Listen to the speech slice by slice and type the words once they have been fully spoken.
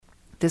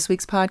This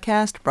week's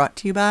podcast brought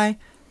to you by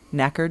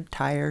Knackered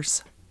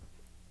Tires.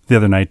 The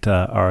other night,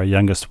 our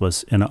youngest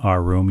was in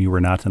our room. You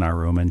were not in our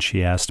room, and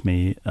she asked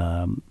me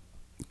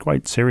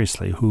quite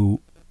seriously,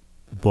 who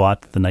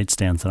bought the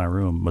nightstands in our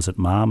room? Was it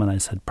Mom? And I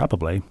said,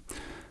 probably.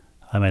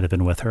 I might have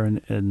been with her,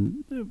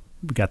 and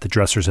we got the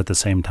dressers at the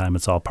same time.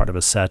 It's all part of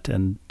a set.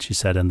 And she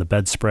said, and the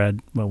bedspread,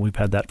 well, we've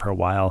had that for a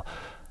while,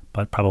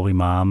 but probably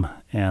Mom,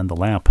 and the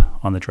lamp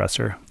on the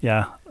dresser.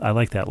 Yeah, I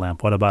like that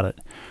lamp. What about it?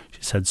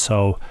 She said,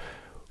 so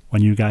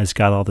when you guys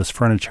got all this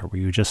furniture, were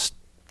you just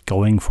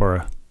going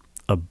for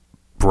a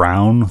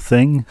brown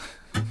thing?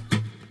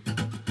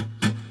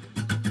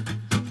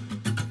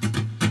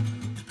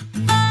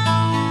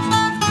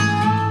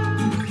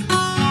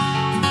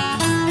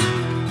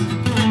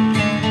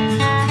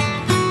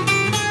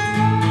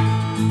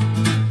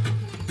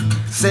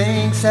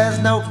 Saying says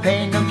no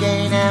pain, no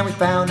gain, and we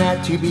found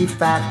that to be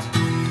fact.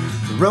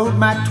 The road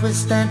might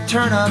twist and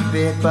turn a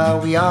bit,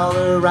 but we all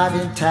arrive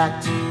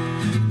intact.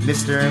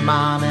 Mr.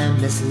 Mom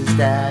and Mrs.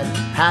 Dad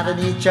having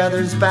each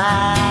other's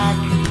back.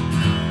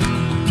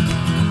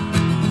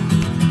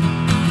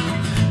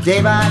 Day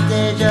by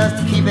day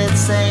just to keep it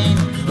sane.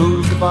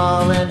 Who's the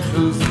ball and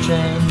who's the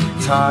chain?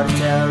 It's hard to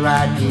tell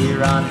right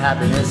here on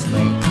Happiness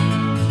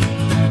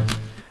Lane.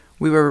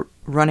 We were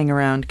running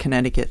around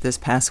Connecticut this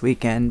past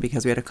weekend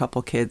because we had a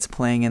couple kids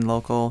playing in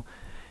local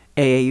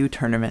AAU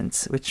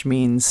tournaments, which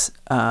means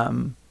a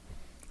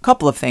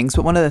couple of things.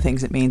 But one of the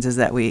things it means is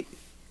that we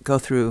go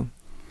through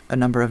a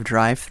number of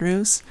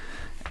drive-thrus.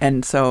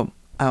 And so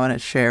I want to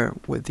share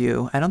with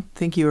you, I don't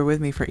think you were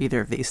with me for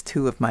either of these,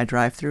 two of my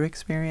drive-thru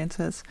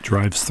experiences.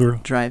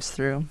 Drive-thru?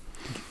 Drive-thru.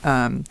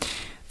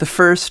 The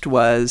first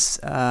was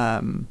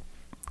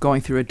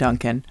going through a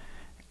Dunkin'.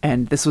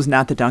 And this was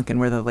not the Dunkin'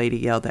 where the lady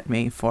yelled at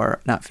me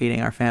for not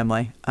feeding our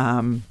family.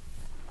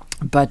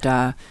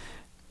 But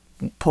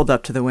pulled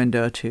up to the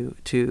window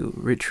to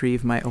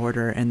retrieve my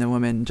order. And the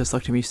woman just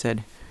looked at me and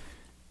said,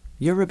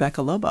 "You're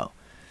Rebecca Lobo."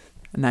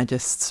 And I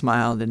just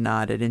smiled and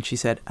nodded. And she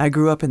said, "I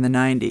grew up in the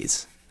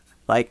 90s.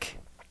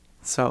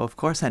 So of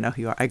course I know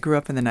who you are. I grew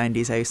up in the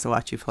 90s. I used to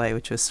watch you play,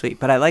 which was sweet.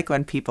 But I like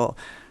when people,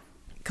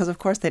 because of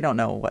course they don't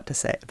know what to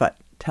say, but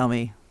tell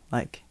me,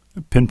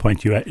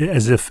 pinpoint you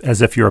as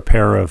if you're a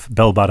pair of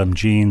bell-bottom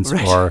jeans,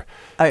 right, or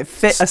I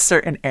fit a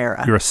certain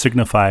era. You're a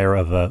signifier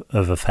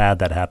of a fad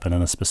that happened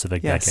in a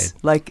specific decade.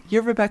 Like,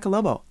 you're Rebecca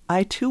Lobo.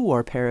 I too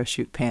wore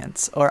parachute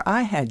pants, or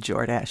I had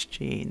Jordache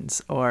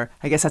jeans, or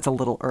I guess that's a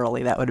little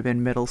early. That would have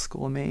been middle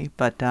school me.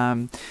 But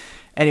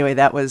anyway,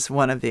 that was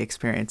one of the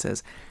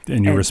experiences.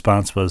 And your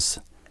response was?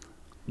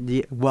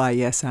 Why,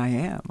 yes, I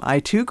am. I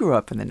too grew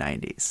up in the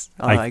 90s.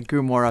 Although I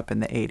grew more up in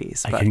the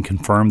 80s. I can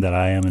confirm that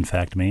I am, in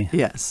fact, me.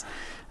 Yes.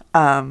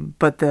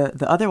 But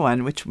the other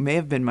one, which may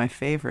have been my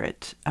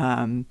favorite,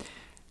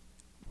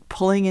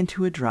 pulling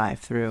into a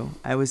drive-thru.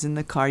 I was in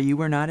the car. You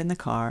were not in the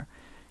car.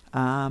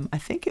 I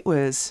think it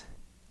was,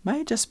 might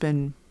have just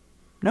been,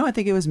 no, I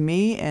think it was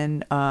me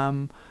and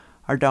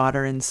our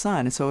daughter and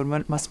son. So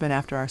it must have been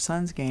after our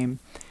son's game.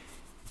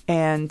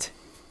 And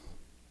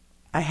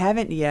I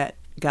haven't yet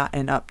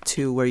gotten up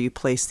to where you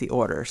place the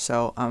order.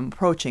 So I'm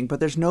approaching, but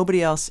there's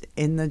nobody else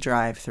in the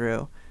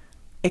drive-thru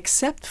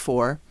except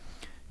for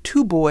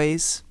two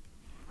boys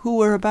who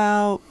were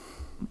about,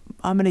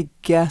 I'm going to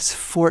guess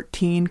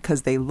 14,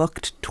 because they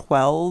looked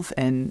 12,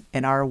 and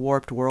in our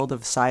warped world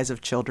of size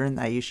of children,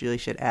 I usually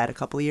should add a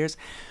couple of years,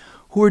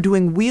 who were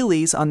doing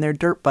wheelies on their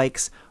dirt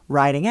bikes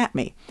riding at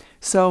me.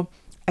 So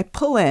I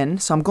pull in,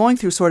 so I'm going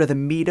through sort of the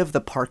meat of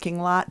the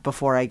parking lot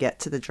before I get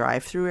to the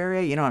drive-through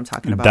area. You know what I'm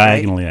talking about,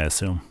 diagonally, right? I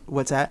assume.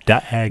 What's that?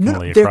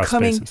 Diagonally they're across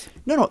coming, spaces.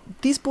 No,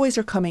 these boys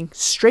are coming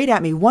straight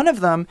at me. One of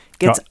them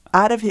gets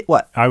out of it.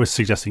 What? I was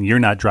suggesting you're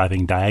not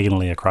driving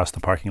diagonally across the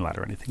parking lot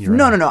or anything.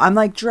 No. I'm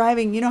like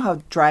driving. You know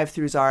how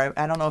drive-thrus are.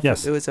 I don't know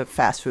if it was a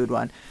fast food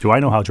one. Do I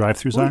know how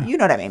drive-thrus are? You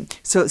know what I mean.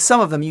 So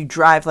some of them you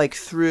drive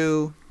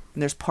through,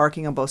 and there's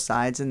parking on both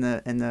sides in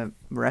the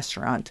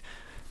restaurant.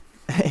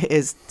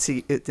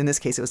 In this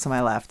case, it was to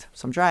my left.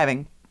 So I'm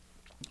driving.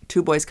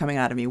 Two boys coming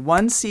out of me.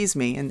 One sees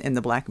me in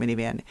the black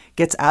minivan,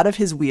 gets out of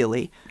his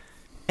wheelie,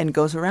 and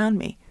goes around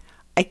me.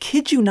 I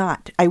kid you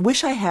not. I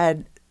wish I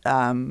had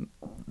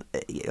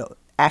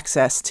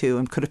access to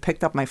and could have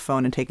picked up my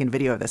phone and taken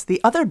video of this. The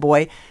other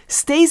boy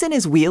stays in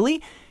his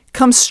wheelie,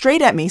 comes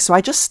straight at me, so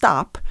I just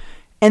stop,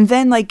 and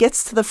then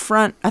gets to the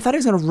front. I thought he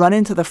was going to run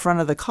into the front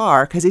of the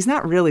car because he's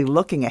not really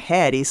looking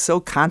ahead. He's so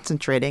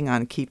concentrating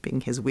on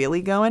keeping his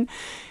wheelie going.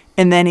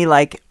 And then he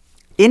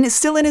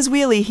still in his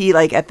wheelie, he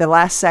at the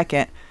last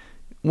second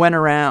went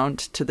around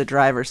to the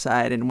driver's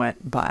side and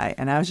went by.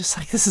 And I was just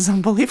like, this is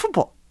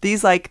unbelievable.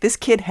 This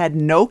kid had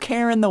no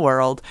care in the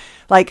world.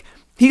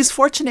 He's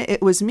fortunate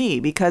it was me,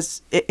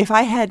 because if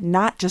I had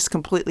not just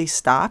completely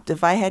stopped,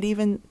 if I had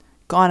even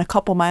gone a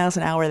couple miles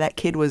an hour, that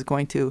kid was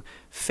going to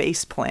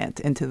face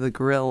plant into the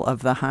grill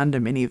of the Honda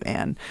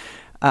minivan.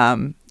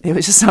 It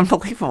was just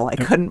unbelievable.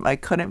 I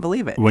couldn't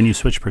believe it. When you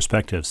switch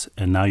perspectives,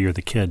 and now you're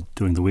the kid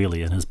doing the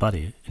wheelie and his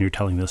buddy, and you're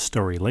telling this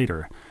story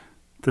later,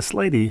 this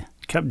lady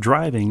kept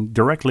driving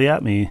directly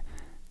at me,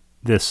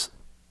 this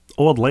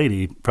old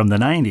lady from the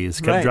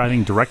 90s kept Right.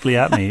 driving directly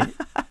at me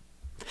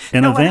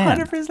in a van,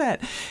 100%.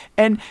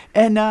 And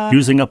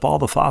using up all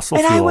the fossil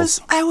and fuels.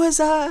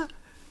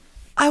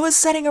 I was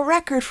setting a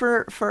record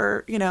for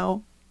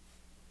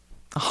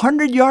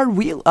 100-yard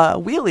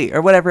wheelie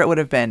or whatever it would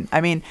have been.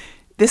 I mean,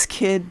 this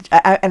kid,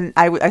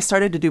 I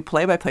started to do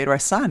play-by-play to our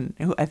son,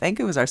 who I think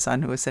it was our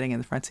son who was sitting in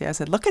the front seat. I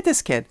said, look at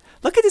this kid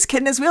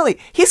in his wheelie.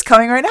 He's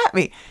coming right at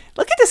me.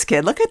 Look at this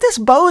kid. Look at this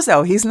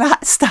bozo. He's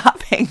not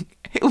stopping.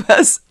 It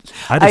was,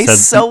 I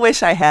so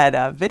wish I had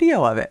a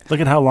video of it. Look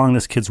at how long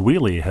this kid's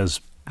wheelie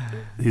has.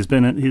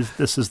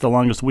 This is the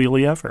longest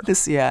wheelie ever.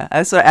 That's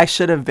what I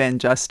should have been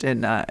I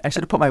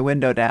should have put my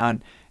window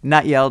down,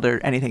 not yelled or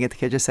anything at the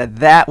kid, just said,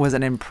 that was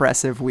an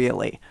impressive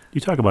wheelie. You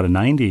talk about a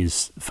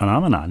 90s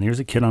phenomenon. Here's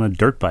a kid on a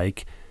dirt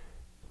bike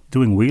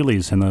doing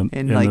wheelies in the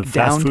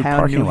fast food downtown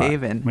parking New lot.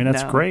 Haven. I mean,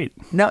 that's great.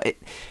 No,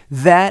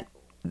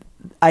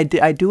 I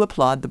do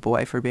applaud the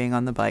boy for being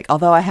on the bike.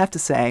 Although I have to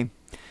say,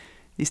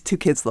 these two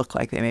kids look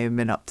like they may have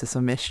been up to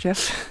some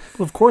mischief.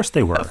 Well, of course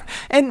they were.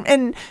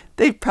 and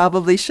they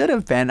probably should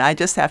have been. I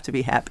just have to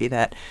be happy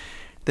that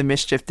the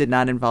mischief did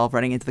not involve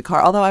running into the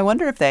car. Although I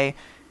wonder if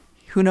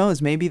who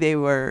knows, maybe they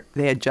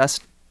had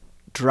just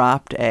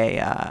dropped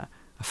a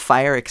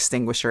fire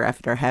extinguisher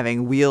after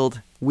having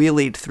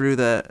wheelied through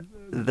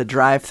the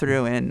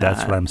drive-through. And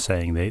that's what I'm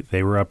saying.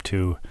 They were up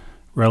to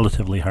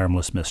relatively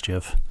harmless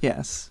mischief.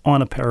 Yes.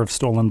 On a pair of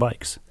stolen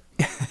bikes.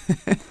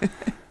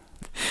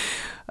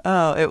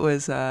 Oh, it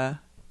was a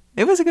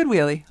good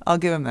wheelie. I'll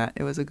give him that.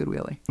 It was a good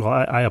wheelie.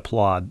 Well, I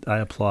applaud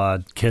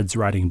kids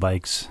riding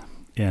bikes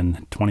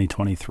in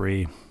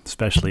 2023,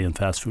 especially in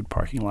fast food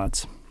parking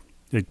lots.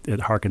 It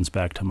harkens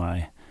back to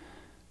my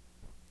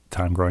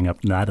time growing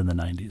up, not in the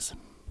 90s.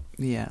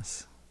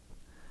 Yes.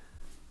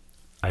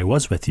 I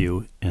was with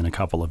you in a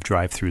couple of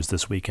drive-thrus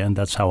this weekend.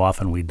 That's how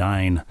often we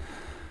dine.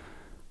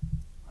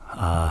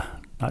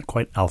 Not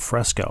quite al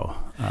fresco.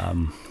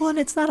 Well, and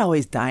it's not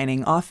always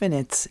dining. Often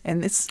it's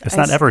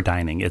not ever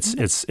dining.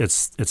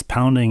 It's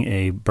pounding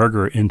a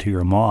burger into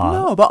your maw.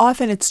 No, but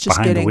often it's just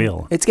behind the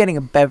wheel. It's getting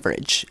a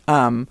beverage.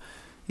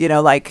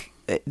 Like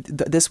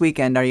this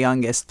weekend, our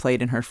youngest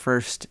played in her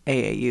first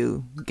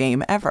AAU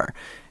game ever.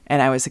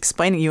 And I was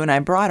explaining, you and I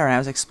brought her, and I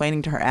was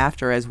explaining to her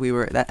after as we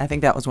were, I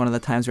think that was one of the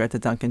times we were at the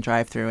Dunkin'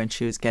 drive-thru and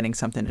she was getting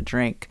something to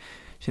drink.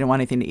 She didn't want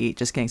anything to eat,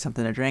 just getting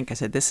something to drink. I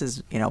said, this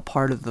is,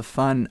 part of the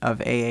fun of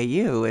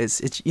AAU is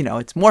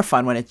it's more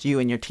fun when it's you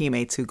and your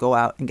teammates who go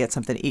out and get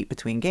something to eat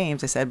between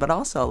games. I said, but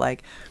also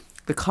like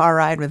the car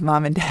ride with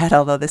mom and dad,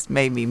 although this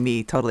may be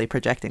me totally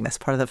projecting. That's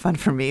part of the fun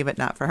for me, but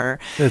not for her.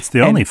 It's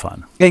the only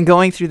fun. And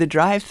going through the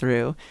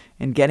drive-thru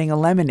and getting a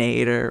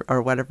lemonade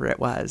or whatever it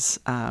was.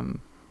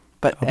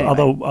 But anyway.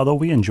 Although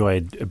we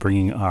enjoyed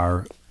bringing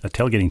our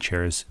tailgating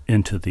chairs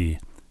into the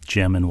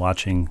gym and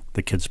watching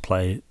the kids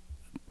play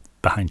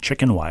behind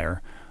chicken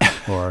wire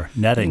or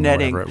netting or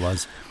whatever it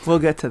was. We'll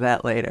get to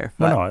that later.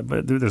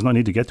 But there's no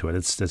need to get to it.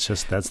 It's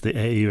just that's the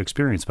AAU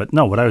experience. But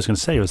no, what I was going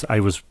to say was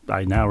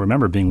I now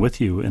remember being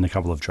with you in a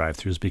couple of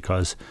drive-thrus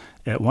because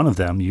at one of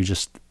them you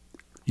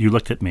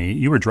looked at me.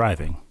 You were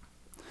driving.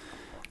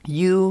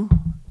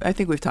 I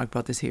think we've talked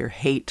about this here.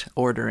 Hate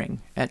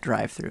ordering at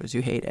drive-thrus.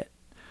 You hate it.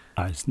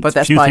 But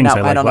that's probably not.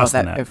 I don't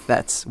know if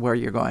that's where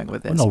you're going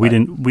with this. No, we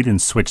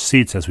didn't switch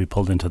seats as we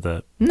pulled into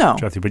the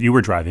drive-thru. But you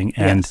were driving,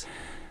 and yes.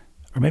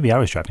 Or maybe I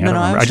was driving. I don't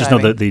remember. I just know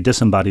that the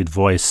disembodied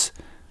voice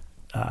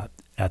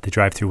at the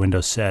drive-thru window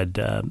said,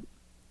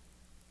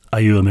 "Are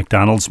you a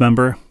McDonald's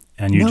member?"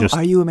 And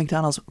are you a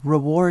McDonald's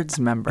rewards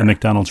member? A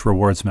McDonald's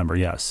rewards member,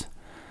 yes.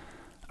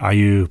 Are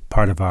you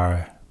part of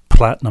our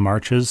Platinum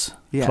Arches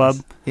Club?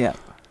 Yeah.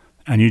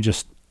 And you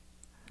just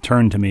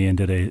turned to me and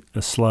did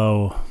a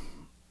slow,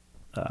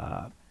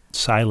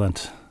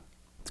 silent,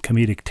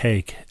 comedic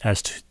take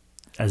as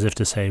if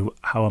to say,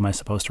 how am I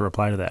supposed to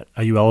reply to that?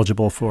 Are you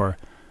eligible for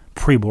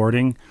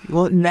pre-boarding?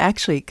 Well,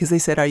 actually, because they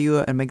said, are you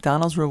a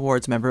McDonald's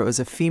rewards member? It was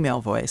a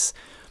female voice.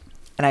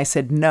 And I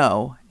said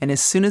no. And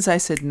as soon as I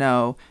said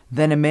no,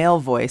 then a male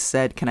voice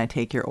said, can I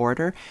take your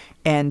order?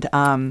 And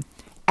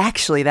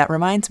actually, that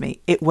reminds me,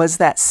 it was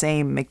that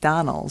same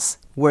McDonald's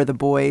where the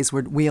boys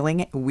were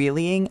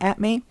wheeling at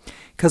me.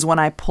 Because when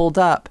I pulled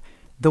up,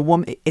 the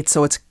woman,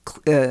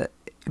 it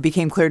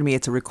became clear to me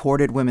it's a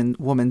recorded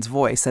woman's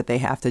voice that they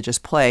have to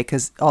just play,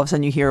 because all of a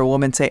sudden you hear a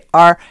woman say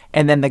 "R,"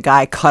 and then the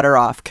guy cut her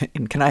off.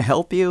 Can I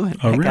help you? And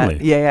oh,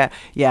 really? Yeah.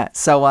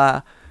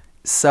 So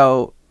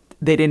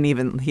he didn't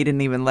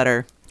even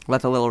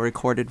let the little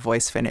recorded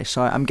voice finish.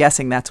 So I'm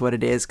guessing that's what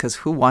it is, because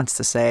who wants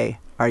to say,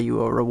 "Are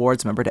you a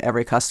rewards member?" to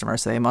every customer?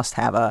 So they must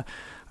have a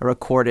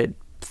recorded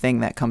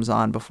thing that comes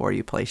on before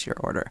you place your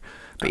order.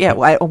 But yeah,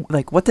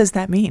 what does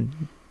that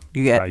mean?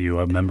 Are you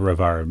a member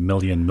of our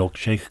Million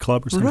Milkshake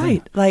Club or something?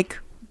 Right. Like,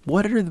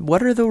 what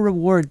are the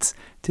rewards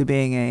to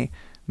being a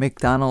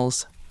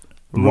McDonald's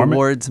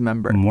rewards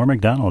member? More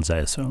McDonald's, I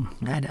assume.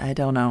 I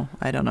don't know.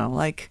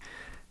 Like,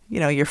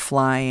 you're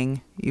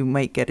flying. You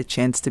might get a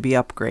chance to be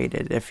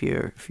upgraded if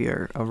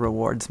you're a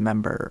rewards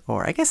member.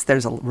 Or I guess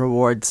there's a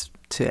rewards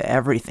to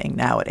everything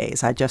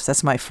nowadays.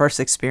 That's my first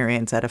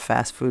experience at a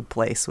fast food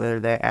place where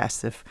they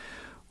asked if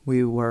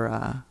we were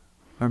a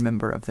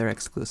member of their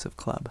exclusive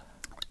club.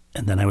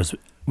 And then I was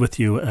with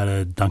you at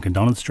a Dunkin'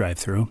 Donuts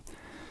drive-thru,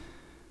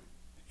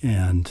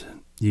 and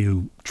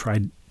you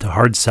tried to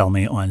hard sell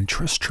me on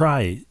just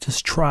try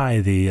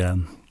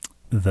the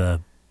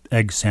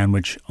egg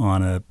sandwich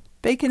on a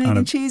bacon, egg,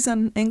 and cheese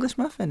on English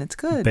muffin. It's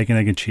good. Bacon,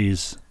 egg, and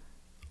cheese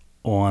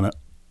on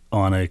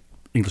a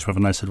English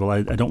muffin. And I said, well,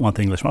 I don't want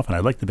the English muffin. I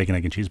like the bacon,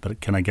 egg, and cheese, but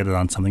can I get it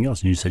on something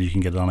else? And you said you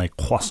can get it on a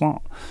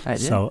croissant. I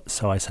did.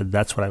 So I said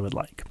that's what I would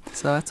like.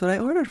 So that's what I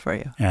ordered for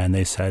you. And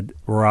they said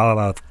we're all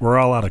out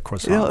of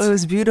croissants. It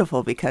was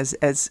beautiful because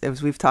as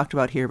we've talked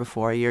about here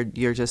before,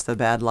 you're just a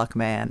bad luck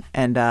man.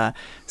 And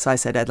so I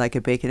said I'd like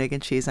a bacon, egg,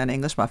 and cheese on an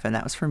English muffin.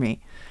 That was for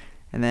me.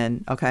 And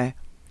then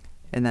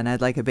and then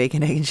I'd like a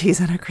bacon, egg, and cheese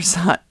on a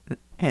croissant.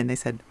 And they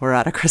said we're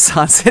out of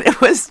croissants. And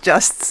it was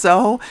just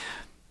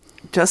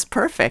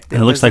perfect.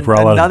 And it looks like we're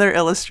all another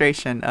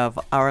illustration of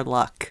our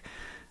luck.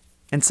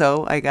 And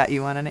so I got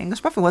you on an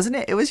English muffin, wasn't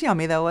it? It was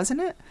yummy though,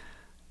 wasn't it?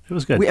 It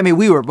was good.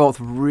 We were both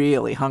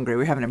really hungry.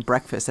 We were having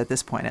breakfast at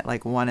this point at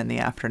like 1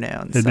 p.m.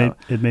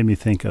 It made me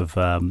think of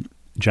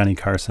Johnny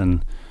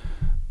Carson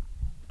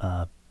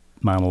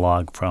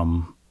monologue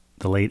from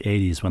the late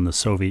 80s when the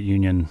Soviet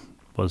Union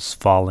was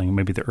falling,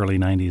 maybe the early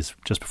 90s,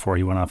 just before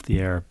he went off the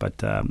air. But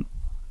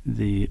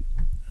the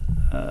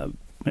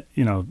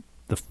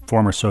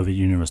former Soviet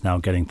Union was now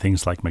getting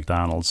things like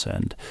McDonald's,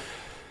 and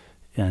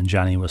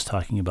Johnny was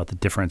talking about the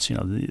difference.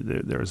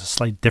 There was a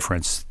slight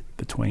difference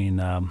between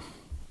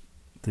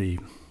the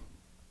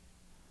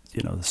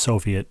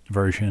Soviet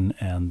version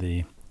and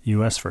the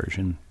U.S.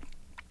 version.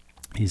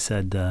 He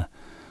said,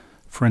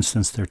 for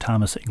instance, their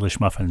Thomas English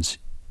muffins,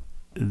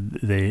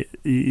 they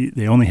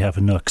only have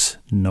nooks,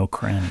 no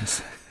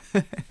crannies.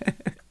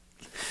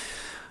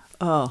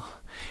 Oh.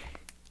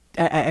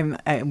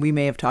 We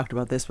may have talked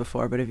about this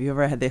before, but have you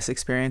ever had this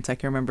experience? I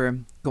can remember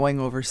going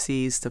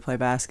overseas to play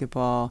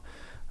basketball.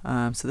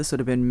 So this would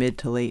have been mid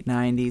to late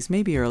 90s,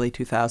 maybe early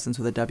 2000s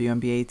with a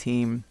WNBA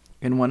team.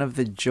 And one of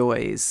the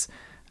joys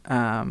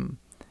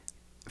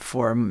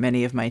for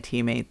many of my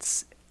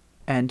teammates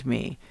and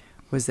me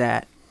was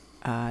that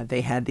they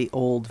had the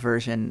old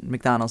version,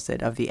 McDonald's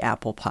did, of the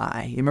apple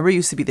pie. You remember it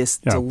used to be this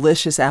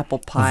delicious apple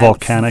pie.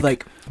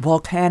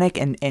 Volcanic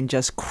and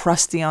just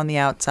crusty on the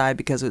outside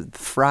because of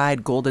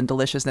fried golden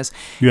deliciousness.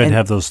 You had to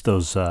have those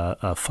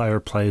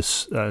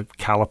fireplace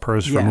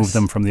calipers, remove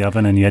them from the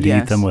oven, and you had to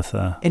eat them with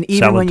and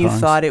even salad when you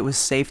tongs. thought it was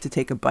safe to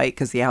take a bite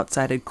because the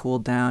outside had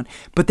cooled down.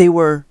 But they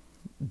were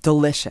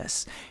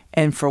delicious.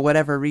 And for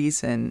whatever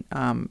reason,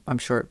 I'm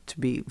sure to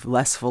be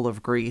less full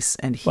of grease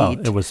and heat. Well,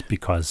 it was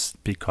because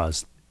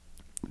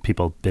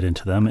people bit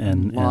into them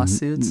and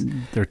lawsuits.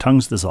 And their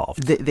tongues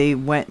dissolved. They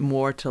went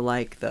more to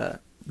like the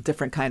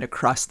different kind of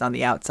crust on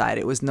the outside.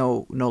 It was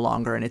no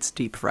longer in its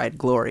deep fried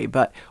glory.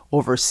 But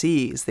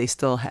overseas, they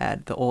still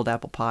had the old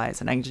apple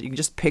pies. And you can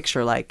just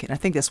picture and I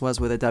think this was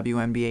with a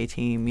WNBA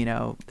team,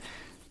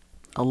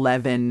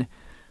 11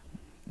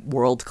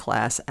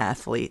 world-class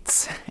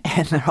athletes,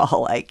 and they're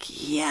all like,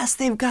 yes,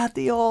 they've got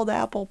the old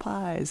apple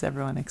pies.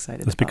 Everyone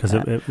excited. It's because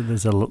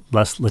there's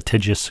less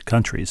litigious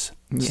countries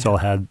still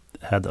had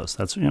those.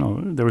 That's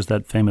there was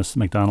that famous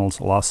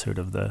McDonald's lawsuit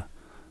of the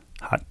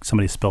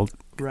somebody spilled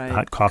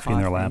hot coffee in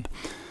their lap.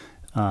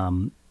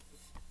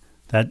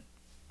 That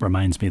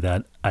reminds me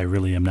that I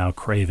really am now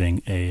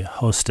craving a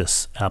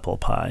Hostess apple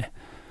pie.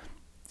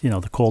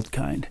 The cold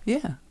kind.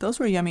 Yeah, those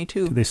were yummy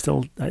too. Do they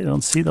still? I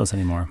don't see those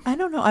anymore. I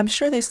don't know. I'm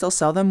sure they still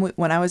sell them.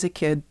 When I was a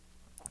kid,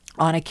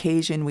 on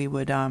occasion we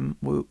would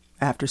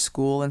after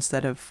school,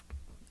 instead of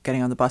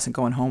getting on the bus and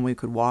going home, we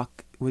could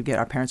walk. We'd get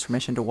our parents'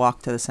 permission to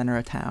walk to the center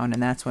of town,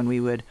 and that's when we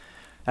would.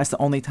 That's the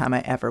only time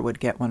I ever would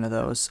get one of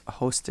those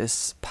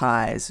Hostess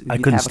pies. I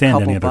couldn't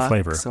stand any other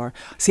flavor.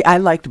 See, I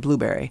liked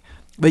blueberry,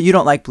 but you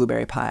don't like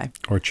blueberry pie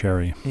or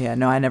cherry. Yeah,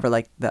 no, I never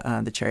liked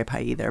the cherry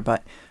pie either,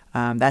 but.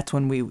 That's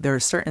when there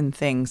are certain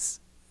things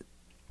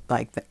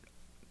like that.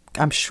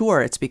 I'm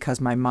sure it's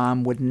because my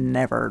mom would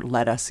never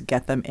let us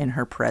get them in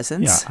her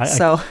presence.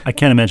 Yeah, I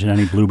can't imagine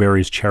any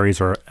blueberries, cherries,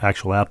 or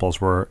actual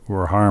apples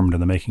were harmed in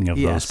the making of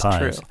those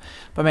pies. Yes, true.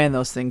 But man,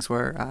 those things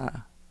were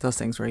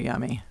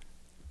yummy.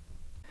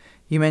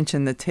 You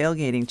mentioned the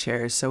tailgating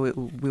chairs. So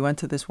we went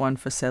to this one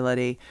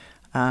facility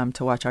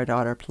to watch our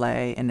daughter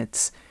play, and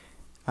it's.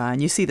 And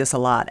you see this a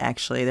lot,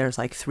 actually. There's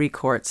like 3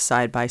 courts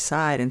side by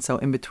side. And so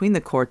in between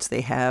the courts,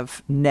 they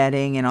have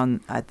netting.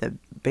 And at the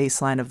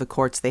baseline of the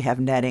courts, they have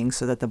netting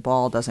so that the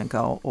ball doesn't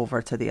go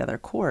over to the other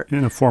court.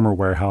 In a former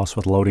warehouse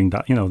with loading,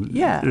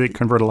 they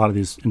convert a lot of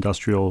these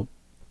industrial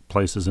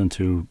places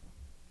into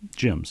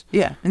gyms.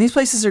 Yeah. And these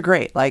places are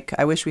great. Like,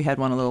 I wish we had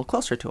one a little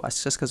closer to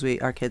us just because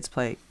our kids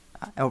play,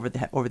 over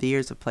the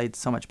years, have played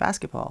so much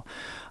basketball.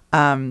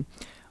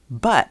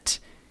 But...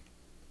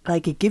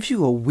 it gives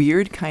you a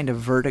weird kind of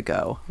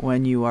vertigo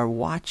when you are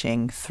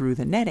watching through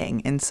the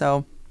netting. And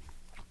so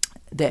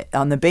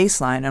on the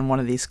baseline on one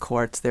of these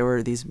courts, there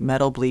were these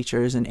metal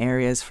bleachers and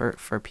areas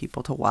for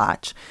people to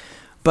watch.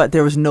 but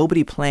there was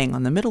nobody playing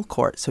on the middle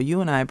court. So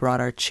you and I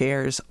brought our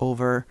chairs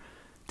over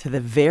to the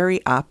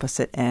very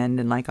opposite end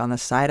and like on the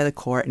side of the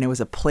court, and it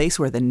was a place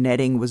where the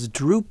netting was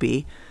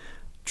droopy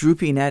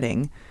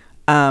netting,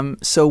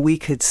 so we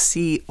could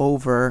see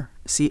over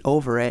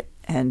it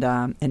and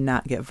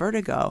not get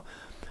vertigo.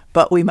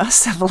 But we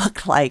must have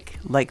looked like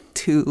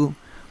two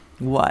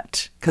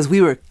what? Because we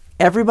were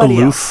everybody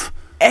else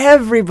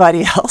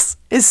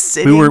is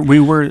sitting. We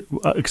were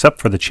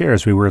except for the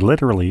chairs, we were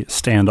literally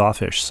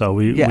standoffish. So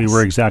we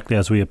were exactly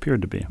as we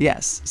appeared to be.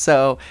 Yes.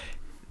 So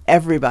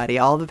everybody,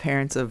 all the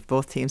parents of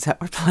both teams that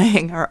were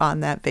playing are on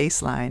that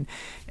baseline.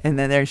 And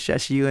then there's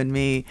just you and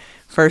me.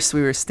 First,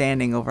 we were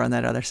standing over on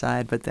that other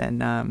side, but then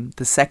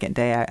the second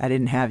day, I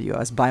didn't have you. I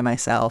was by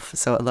myself,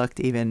 so it looked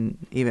even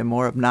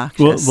more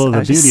obnoxious. Well, I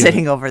was just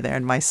sitting over there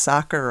in my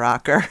soccer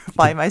rocker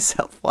by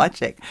myself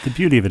watching. The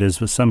beauty of it is,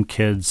 with some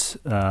kids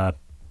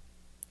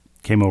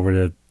came over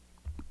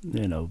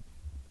to,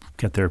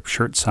 get their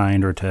shirt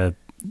signed or to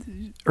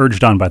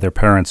urged on by their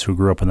parents who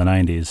grew up in the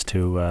 90s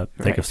to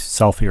take a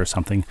selfie or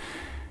something,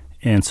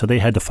 and so they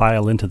had to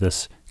file into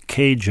this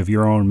cage of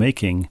your own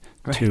making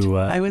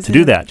to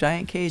do that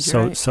giant cage.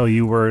 So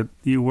you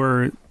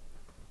were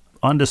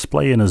on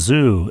display in a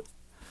zoo,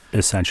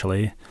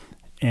 essentially,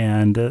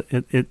 and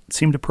it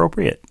seemed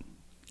appropriate.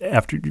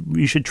 After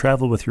you should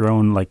travel with your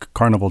own like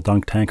carnival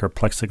dunk tank or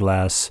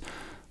plexiglass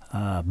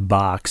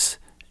box,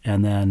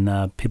 and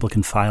then people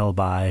can file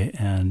by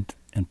and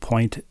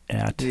point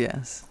at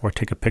or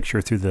take a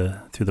picture through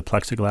the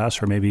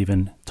plexiglass, or maybe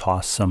even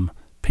toss some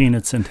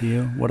peanuts into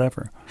you,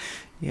 whatever.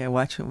 Yeah,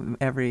 watch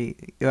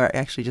or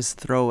actually just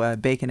throw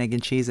bacon, egg,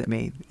 and cheese at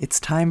me.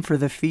 It's time for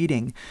the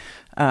feeding.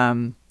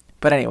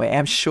 But anyway,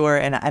 I'm sure,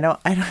 and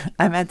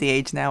I'm at the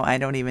age now, I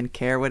don't even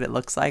care what it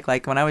looks like.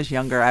 Like when I was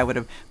younger, I would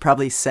have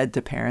probably said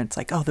to parents,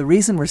 like, oh, the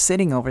reason we're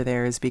sitting over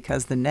there is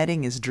because the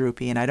netting is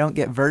droopy and I don't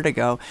get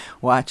vertigo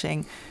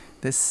watching.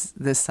 This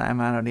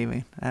time, I don't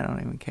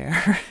even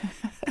care.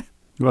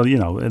 Well,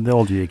 the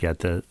older you get,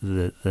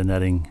 the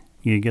netting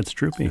gets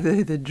droopy.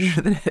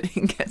 The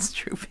netting gets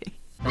droopy.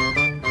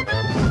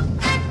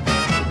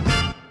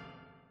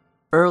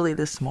 Early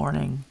this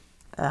morning,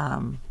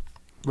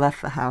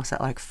 left the house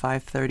at like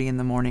 5:30 in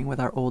the morning with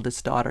our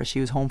oldest daughter. She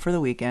was home for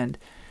the weekend.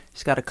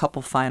 She's got a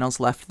couple finals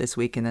left this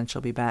week, and then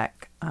she'll be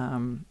back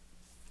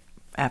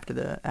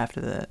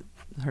after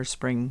her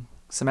spring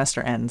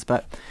semester ends.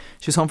 But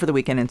she was home for the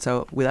weekend, and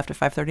so we left at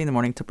 5:30 in the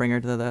morning to bring her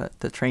to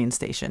the train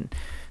station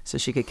so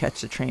she could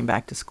catch the train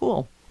back to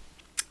school.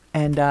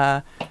 And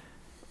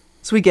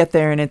so we get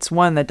there, and it's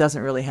one that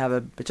doesn't really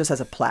it just has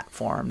a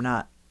platform,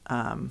 not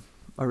a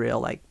real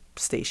like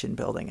station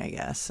building, I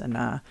guess.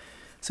 And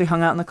so we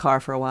hung out in the car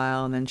for a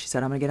while, and then she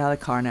said, I'm gonna get out of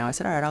the car now. I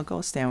said, all right, I'll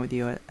go stand with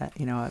you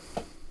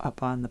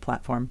up on the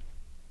platform.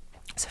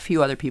 There's a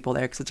few other people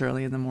there because it's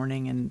early in the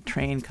morning, and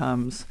train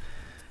comes,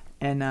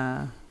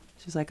 and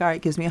she's like, all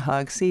right, gives me a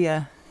hug, see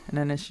ya. And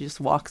then she just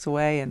walks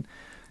away and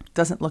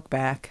doesn't look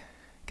back,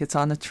 gets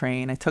on the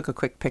train. I took a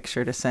quick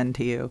picture to send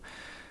to you.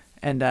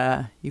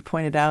 And you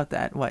pointed out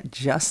that,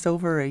 just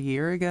over a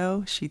year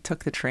ago, she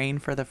took the train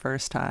for the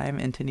first time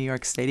into New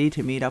York City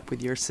to meet up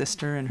with your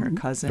sister and her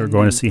cousin. They were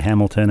going to see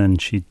Hamilton, and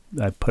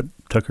I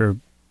took her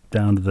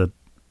down to the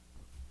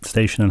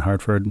station in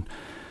Hartford,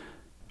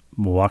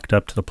 walked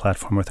up to the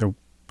platform with her,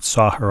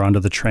 saw her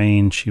onto the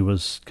train. She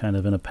was kind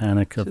of in a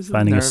panic of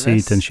finding a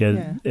seat, and she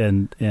had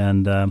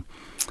and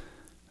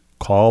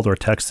called or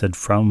texted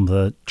from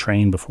the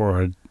train before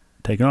her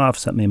taken off,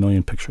 sent me a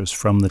million pictures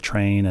from the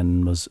train,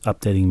 and was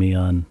updating me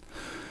on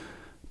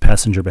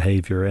passenger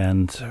behavior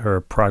and her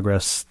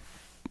progress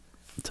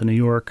to New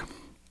York.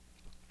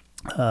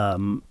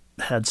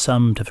 Had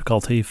some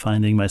difficulty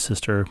finding my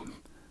sister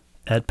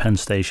at Penn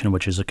Station,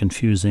 which is a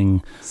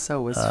confusing.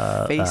 So was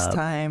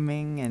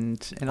FaceTiming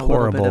and a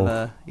horrible, little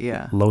bit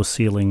of a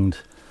low-ceilinged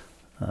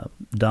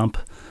dump,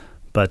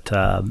 but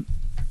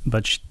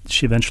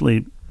she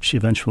eventually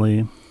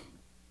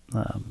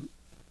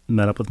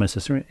met up with my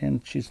sister,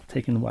 and she's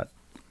taken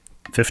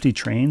 50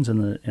 trains in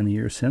the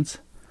year since.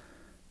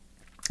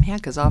 Yeah,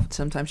 because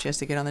sometimes she has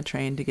to get on the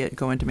train to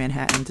go into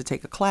Manhattan to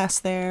take a class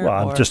there.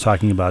 Well, I'm just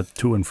talking about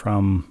to and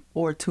from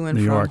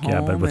New York, home.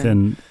 Yeah, but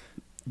within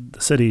the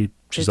city,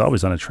 she's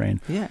always on a train.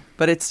 Yeah,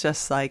 but it's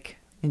just like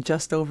in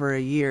just over a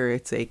year,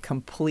 it's a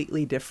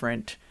completely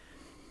different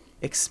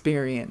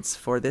experience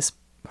for this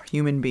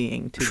human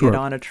being to get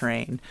on a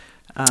train.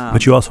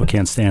 But you also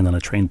can't stand on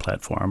a train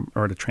platform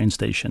or at a train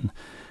station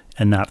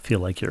and not feel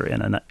like you're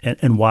in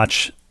and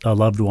watch a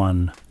loved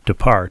one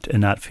depart and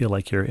not feel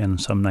like you're in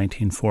some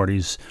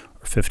 1940s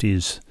or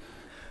 50s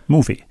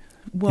movie.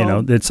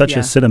 Well, it's such a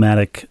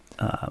cinematic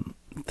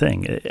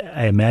thing.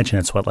 I imagine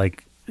it's what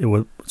it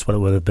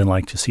would have been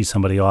like to see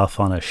somebody off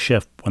on a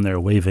ship when they're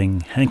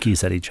waving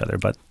hankies at each other.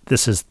 But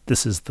this is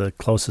the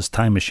closest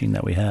time machine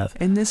that we have.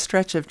 In this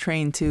stretch of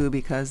train too,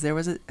 because there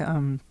was a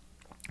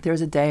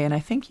day, and I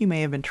think you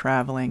may have been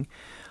traveling.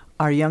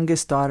 Our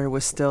youngest daughter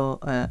was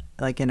still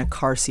in a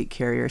car seat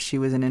carrier. She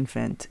was an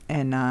infant,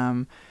 and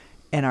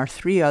our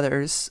three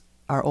others,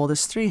 our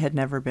oldest three, had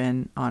never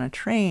been on a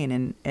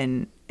train,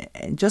 and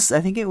just,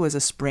 I think it was a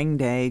spring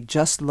day,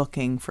 just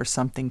looking for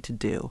something to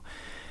do.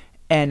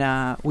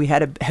 And we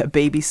had a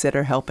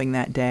babysitter helping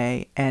that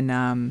day.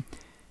 And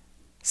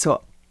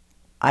so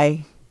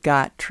I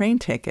got train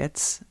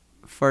tickets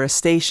for a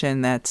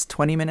station that's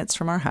 20 minutes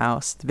from our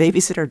house. The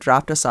babysitter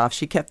dropped us off.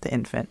 She kept the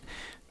infant,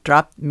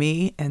 dropped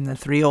me and the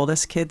 3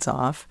 oldest kids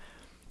off.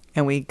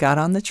 And we got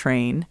on the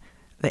train,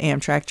 the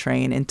Amtrak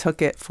train, and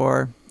took it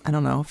for, I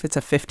don't know if it's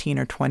a 15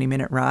 or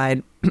 20-minute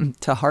ride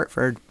to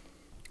Hartford,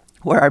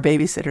 where our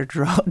babysitter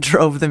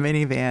drove the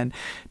minivan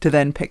to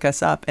then pick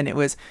us up. And it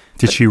was...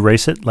 Did she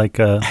race it like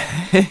a...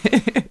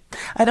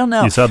 I don't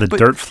know. You saw the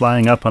dirt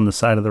flying up on the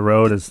side of the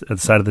road, at the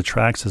side of the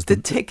tracks? The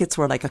tickets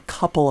were like a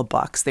couple of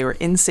bucks. They were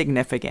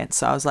insignificant.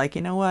 So I was like,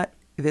 you know what?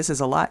 This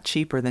is a lot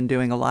cheaper than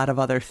doing a lot of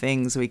other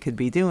things we could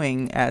be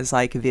doing as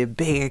like the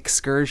big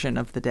excursion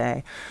of the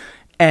day.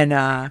 And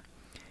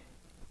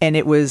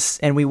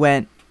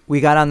we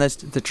got on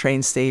the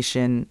train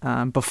station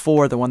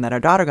before the one that our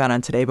daughter got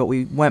on today, but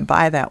we went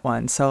by that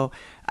one. So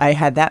I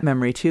had that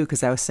memory too,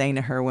 because I was saying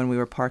to her when we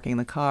were parking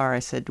the car, I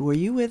said, were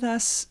you with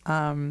us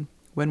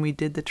when we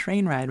did the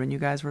train ride when you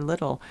guys were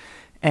little?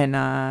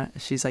 And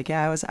she's like,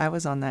 yeah, I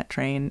was on that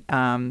train.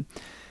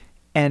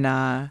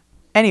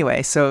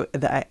 Anyway, so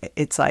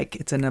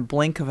it's in a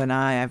blink of an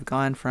eye. I've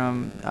gone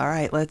from, all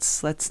right,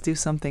 let's do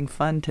something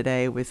fun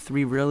today with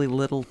 3 really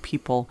little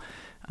people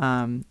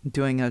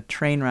doing a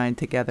train ride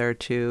together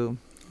to,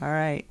 all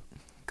right,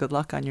 good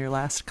luck on your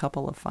last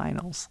couple of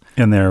finals.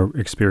 And their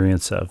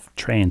experience of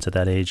trains at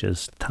that age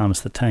is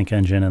Thomas the Tank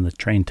Engine and the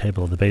train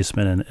table of the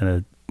basement and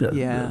a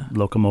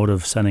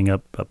locomotive sending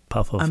up a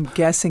puff of I'm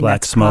guessing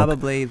black that's smoke.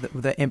 Probably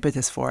the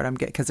impetus for it.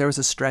 Because there was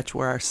a stretch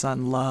where our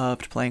son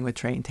loved playing with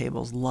train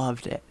tables,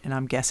 loved it, and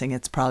I'm guessing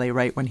it's probably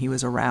right when he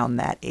was around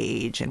that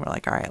age, and we're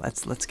like, all right,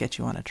 let's get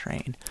you on a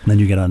train. And then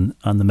you get on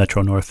the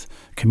Metro North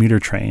commuter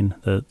train,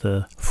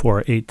 the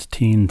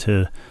 418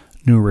 to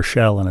New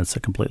Rochelle, and it's a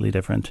completely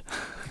different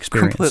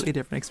experience. Completely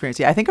different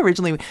experience. Yeah, I think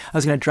originally I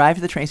was going to drive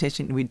to the train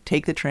station. We'd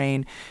take the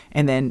train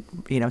and then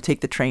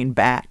take the train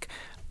back.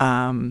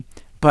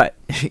 But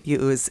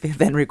it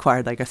then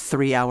required like a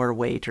 3-hour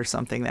wait or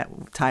something,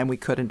 that time we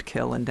couldn't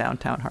kill in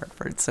downtown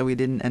Hartford. So we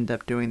didn't end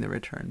up doing the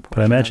return portion.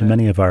 But I imagine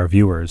many of our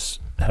viewers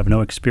have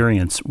no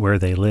experience where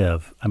they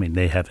live. I mean,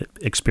 they have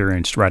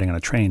experienced riding on a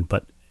train,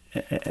 but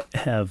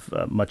have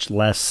much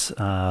less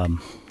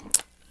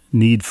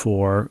need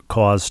for,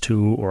 cause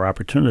to, or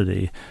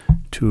opportunity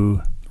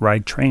to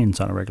ride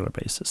trains on a regular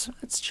basis.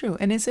 That's true.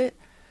 And is it...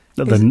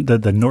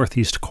 The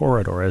Northeast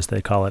Corridor, as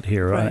they call it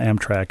here, right.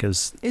 Amtrak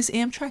is... Is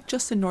Amtrak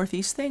just a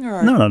Northeast thing?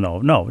 Or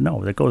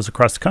No. It goes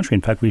across the country.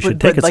 In fact, we should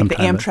take it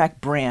sometime. Like the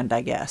Amtrak brand,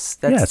 I guess.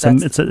 That's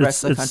the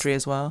rest of the country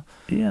as well?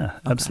 Yeah, okay.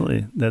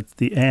 Absolutely. That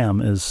the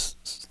AM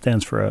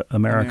stands for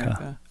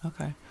America.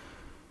 Okay.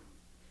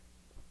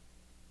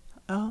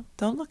 Oh,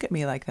 don't look at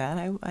me like that.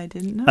 I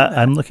didn't know that.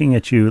 I'm looking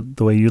at you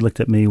the way you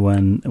looked at me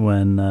when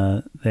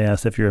they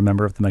asked if you're a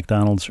member of the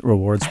McDonald's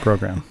Rewards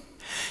program.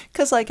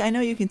 Because, I know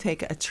you can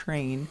take a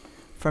train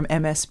from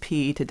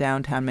MSP to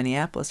downtown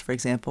Minneapolis, for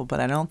example, but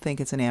I don't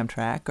think it's an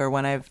Amtrak. Or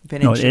when I've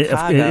been in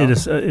Chicago,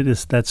 it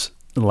is. That's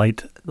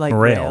light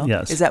rail.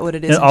 Yes, is that what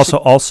it is? And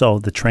also,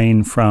 the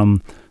train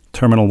from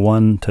Terminal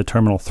 1 to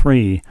Terminal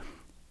 3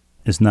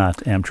 is not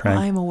Amtrak. Well,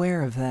 I'm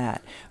aware of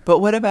that. But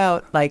what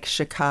about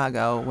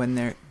Chicago when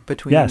they're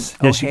between? Yes,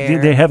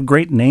 O'Hare, they have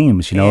great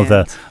names. So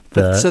that's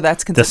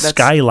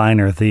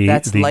Skyliner.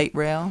 That's light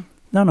rail.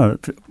 No.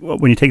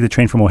 When you take the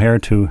train from O'Hare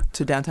to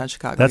downtown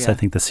Chicago, that's I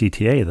think the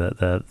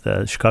CTA,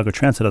 the Chicago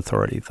Transit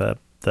Authority,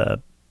 the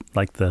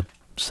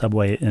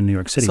subway in New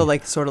York City. So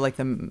sort of like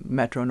the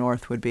Metro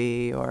North would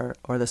be, or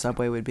the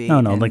subway would be. No,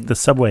 like the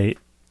subway.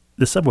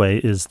 The subway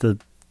is the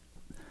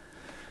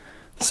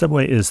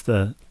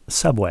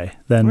subway.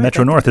 Then right,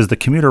 Metro North is the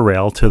commuter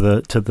rail to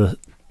the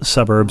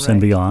suburbs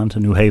and beyond, to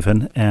New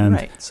Haven,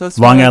 and so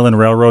Long Island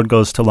Railroad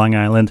goes to Long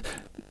Island.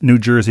 New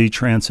Jersey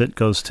Transit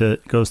goes to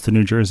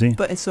New Jersey.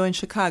 But so in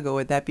Chicago,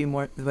 would that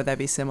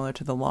be similar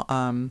to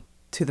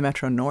the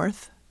Metro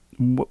North?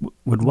 Would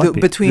what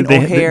be? Between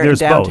O'Hare and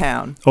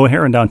downtown? Both.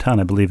 O'Hare and downtown,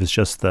 I believe, is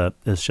just the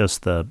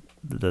CTA,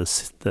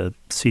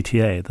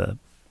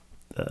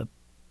 the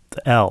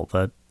L,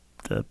 the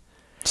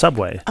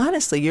subway.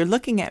 Honestly, you're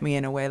looking at me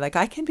in a way like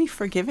I can be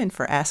forgiven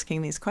for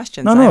asking these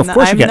questions. No, of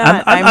course you can.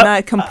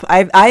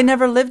 I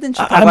never lived in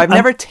Chicago. I've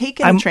never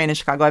taken a train in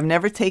Chicago. I've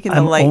never taken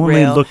the light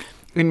rail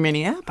in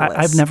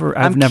Minneapolis.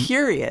 I'm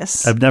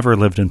curious. I've never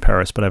lived in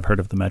Paris, but I've heard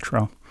of the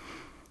Metro.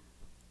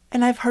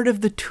 And I've heard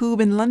of the tube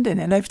in London,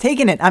 and I've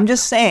taken it. I'm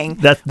just saying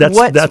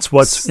that's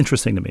what's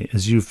interesting to me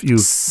is if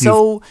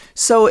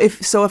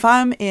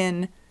I'm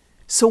in.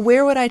 So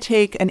where would I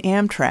take an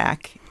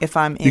Amtrak if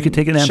I'm in? You could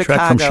take an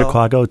Amtrak from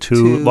Chicago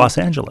to Los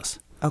Angeles.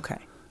 Okay.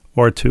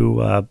 Or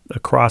to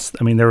across.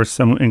 I mean, there were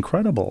some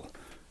incredible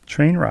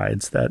train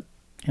rides that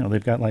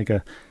they've got like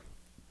a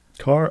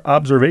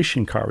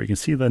observation car where you can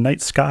see the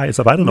night sky and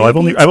stuff. I don't know. I've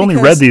only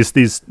read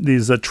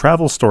these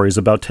travel stories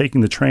about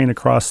taking the train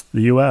across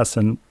the U.S.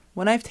 and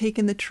when I've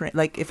taken the train,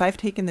 if I've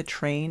taken the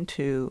train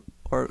to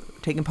or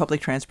taking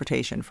public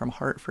transportation from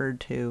Hartford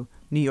to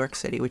New York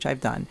City, which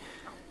I've done,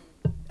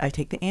 I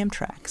take the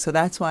Amtrak. So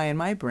that's why in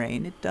my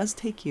brain it does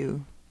take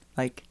you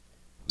like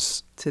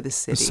to the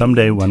city.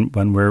 Someday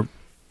when we're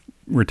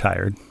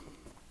retired,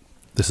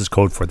 this is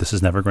code for this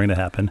is never going to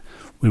happen.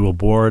 We will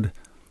board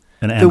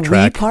an Amtrak.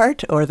 The we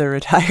part or the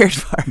retired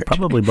part?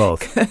 Probably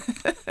both.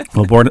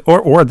 We'll board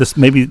or this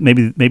maybe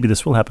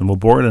this will happen. We'll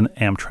board an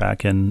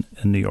Amtrak in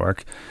New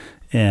York,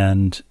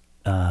 and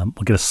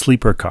we'll get a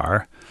sleeper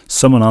car.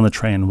 Someone on the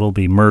train will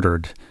be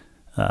murdered,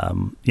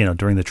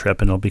 during the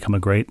trip, and it'll become a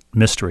great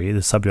mystery,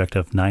 the subject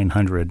of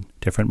 900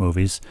 different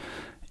movies.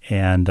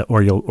 And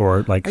are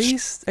you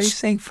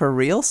saying for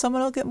real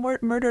someone will get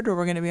murdered, or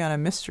we're going to be on a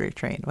mystery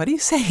train? What are you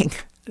saying?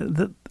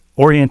 The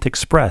Orient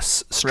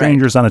Express,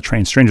 strangers on a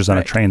train,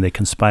 they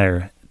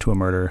conspire to a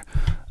murder.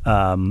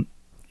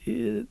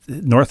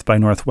 North by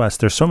Northwest.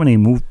 There's so many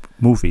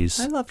movies.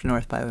 I loved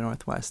North by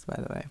Northwest, by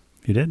the way.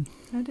 You did?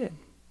 I did.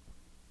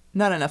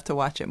 Not enough to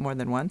watch it more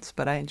than once,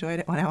 but I enjoyed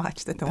it when I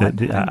watched it the one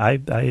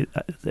time.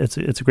 It's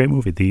a great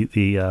movie.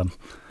 The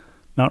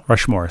Mount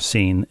Rushmore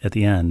scene at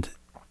the end,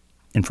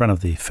 in front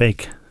of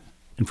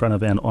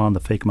and on the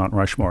fake Mount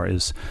Rushmore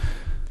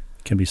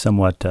can be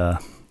somewhat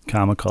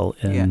comical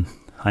in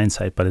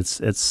hindsight, but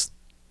it's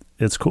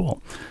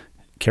cool.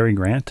 Cary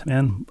Grant,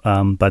 man.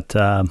 But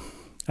I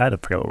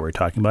forget what we were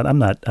talking about. I'm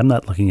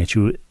not looking at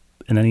you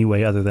in any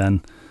way other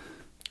than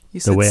you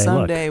the way I look. You said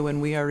someday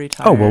when we are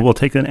retired. Oh, well, we'll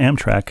take an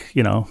Amtrak,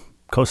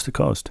 coast to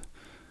coast.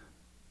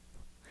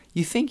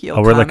 You think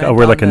you'll wear like a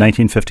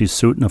 1950s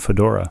suit and a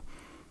fedora.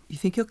 You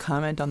think you'll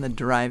comment on the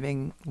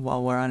driving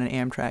while we're on an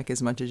Amtrak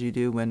as much as you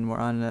do when we're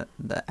on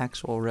the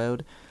actual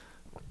road?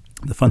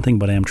 The fun thing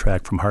about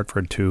Amtrak from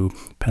Hartford to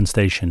Penn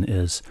Station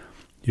is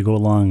you go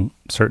along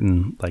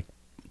certain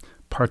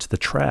parts of the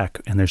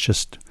track, and there's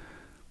just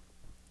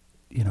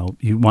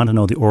you want to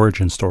know the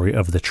origin story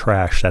of the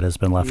trash that has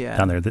been left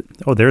down there.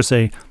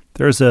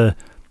 There's an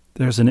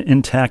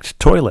intact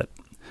toilet.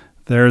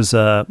 There's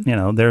a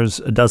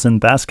dozen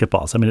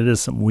basketballs. I mean, it is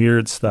some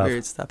weird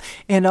stuff.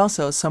 And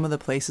also some of the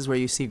places where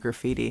you see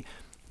graffiti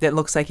that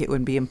looks like it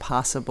would be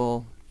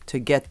impossible to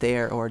get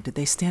there, or did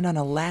they stand on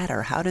a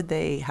ladder? How did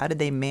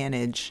they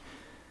manage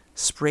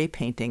spray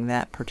painting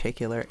that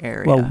particular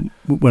area? Well,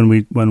 when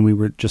we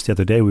were just the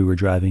other day, we were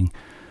driving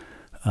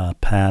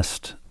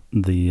past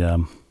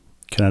the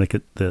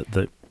Connecticut,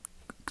 the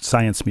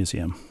Science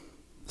Museum,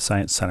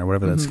 Science Center,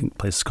 whatever that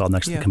place is called,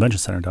 next to the Convention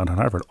Center downtown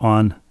Hartford,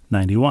 on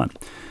 91.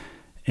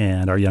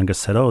 And our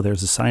youngest said, "Oh,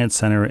 there's a Science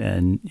Center,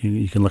 and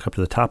you can look up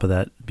to the top of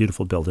that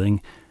beautiful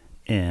building."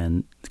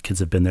 And the kids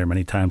have been there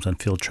many times on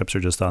field trips or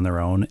just on their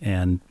own.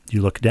 And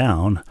you look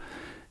down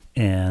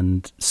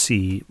and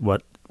see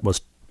what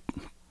was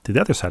to the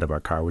other side of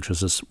our car, which was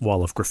this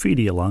wall of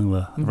graffiti along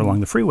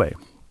the freeway.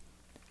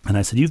 And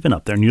I said, "You've been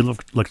up there," and you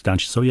looked down.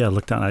 She said, "Oh yeah, I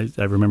looked down.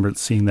 I remember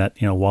seeing that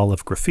wall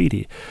of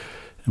graffiti."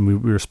 And we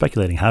were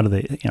speculating, how do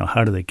they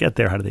get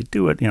there? How do they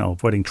do it?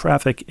 Avoiding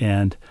traffic.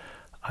 And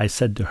I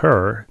said to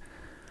her,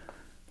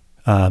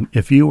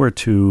 if you were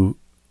to,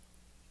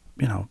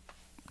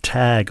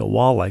 tag a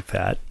wall like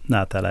that,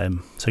 not that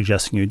I'm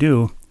suggesting you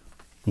do,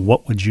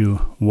 what would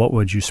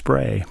you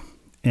spray?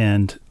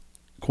 And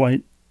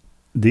quite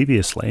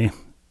deviously,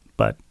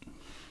 but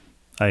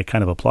I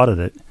kind of applauded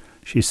it,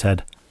 she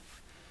said,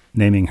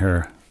 naming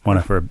one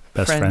of her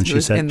best friends,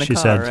 she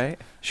said, right?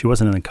 She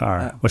wasn't in the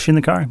car. Was she in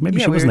the car? Maybe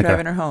she was in the car. We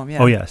were driving her home, yeah.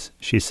 Oh, yes.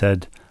 She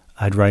said,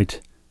 I'd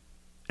write,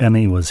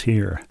 Emmy was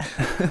here.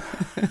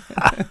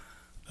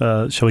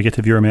 Shall we get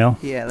to viewer mail?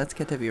 Yeah, let's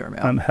get to viewer mail.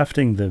 I'm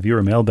hefting the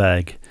viewer mail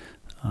bag.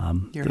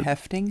 You're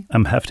hefting?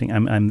 I'm hefting.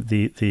 I'm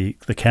the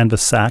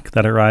canvas sack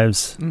that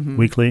arrives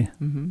weekly,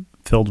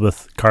 filled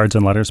with cards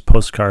and letters,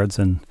 postcards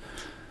and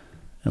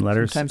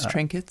letters. Sometimes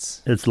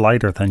trinkets. It's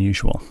lighter than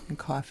usual. And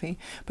coffee.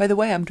 By the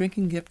way, I'm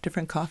drinking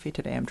different coffee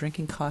today. I'm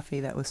drinking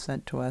coffee that was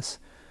sent to us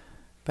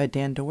by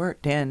Dan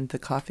DeWert. Dan, the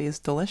coffee is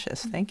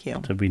delicious. Thank you.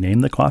 Did we name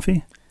the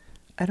coffee?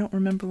 I don't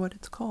remember what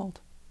it's called.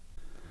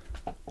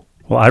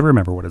 Well, I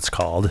remember what it's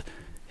called.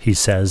 He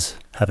says,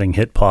 having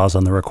hit pause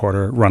on the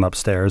recorder, run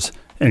upstairs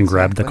and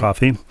grabbed the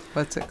coffee.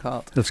 What's it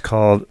called? It's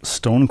called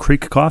Stone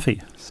Creek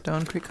Coffee.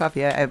 Stone Creek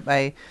Coffee.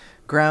 I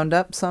ground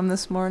up some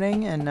this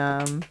morning, and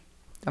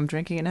I'm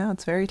drinking it now.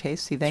 It's very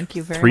tasty. Thank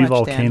you very much, Three Dan.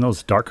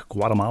 Volcanoes Dark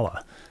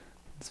Guatemala.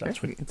 It's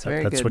very that's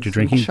good. what you're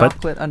drinking.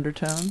 Chocolate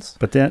undertones.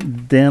 But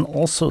Dan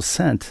also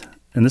sent,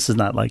 and this is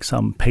not like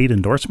some paid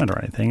endorsement or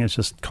anything, it's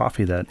just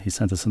coffee that he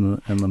sent us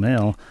in the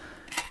mail,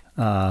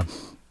 a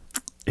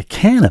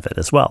can of it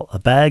as well. A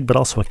bag, but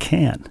also a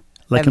can.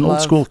 Like an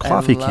old school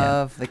coffee can. I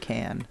love the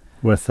can.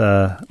 With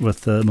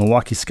the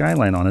Milwaukee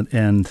skyline on it,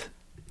 and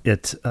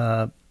it's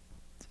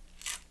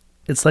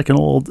like an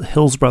old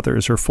Hills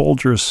Brothers or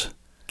Folgers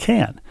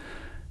can.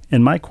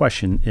 And my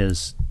question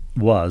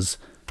was,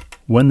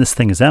 when this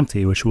thing is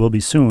empty, which will be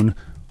soon,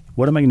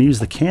 what am I going to use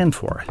the can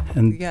for?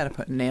 And you got to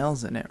put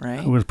nails in it, right?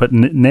 I'm going to put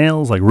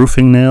nails, like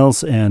roofing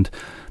nails, and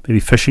maybe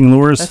fishing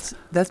lures.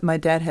 That's my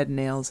dad had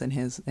nails in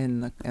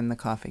the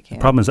coffee can.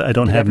 The problem is I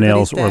don't have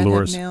nails or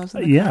lures. Have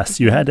nails Yes,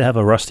 you had to have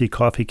a rusty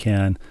coffee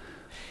can.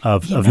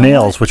 of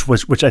nails,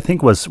 which I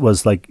think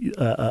was like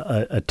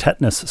a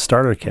tetanus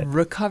starter kit.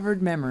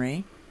 Recovered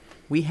memory.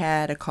 We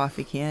had a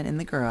coffee can in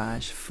the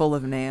garage full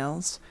of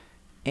nails,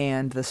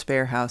 and the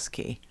spare house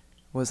key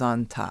was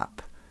on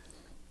top.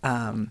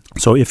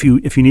 So if you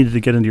needed to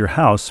get into your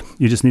house,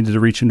 you just needed to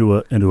reach into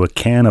a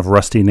can of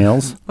rusty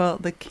nails. Well,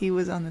 the key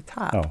was on the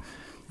top, Oh.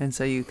 and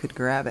so you could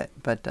grab it.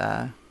 But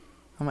oh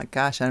my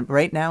gosh!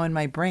 Right now in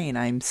my brain,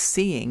 I'm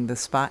seeing the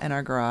spot in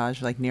our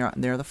garage, like near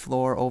the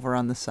floor, over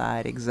on the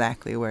side,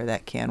 exactly where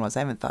that can was. I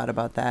haven't thought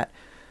about that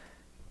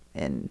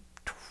in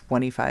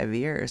 25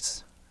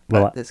 years.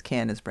 But Well, this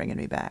can is bringing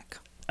me back.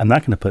 I'm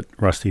not going to put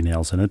rusty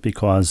nails in it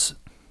because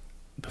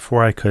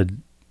before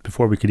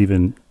we could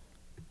even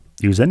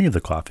use any of the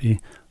coffee,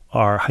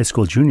 our high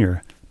school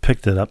junior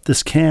picked it up.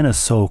 This can is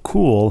so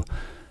cool,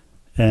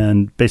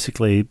 and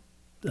basically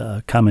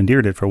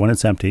commandeered it for when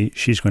it's empty.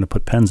 She's going to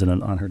put pens in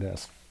it on her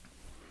desk.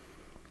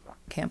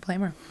 Can't blame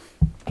her.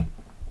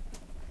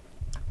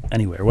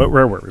 Anyway, where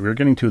were we? We were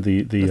getting to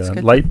the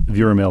light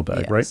viewer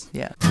mailbag, right?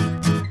 Yeah.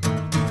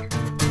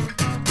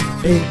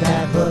 Bait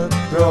that hook,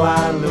 throw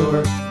our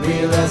lure,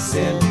 reel us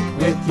in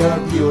with your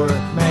viewer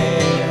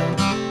mail.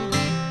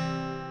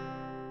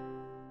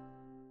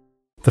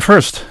 The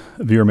first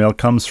viewer mail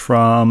comes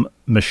from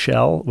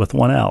Michelle with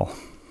one L.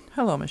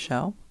 Hello,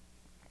 Michelle.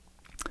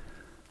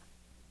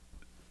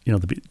 You know,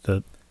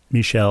 the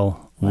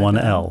Michelle one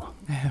L.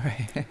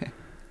 Right.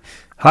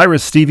 Hi,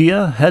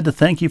 Restivia. Had to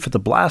thank you for the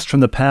blast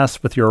from the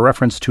past with your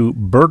reference to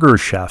Burger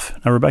Chef.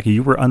 Now, Rebecca,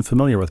 you were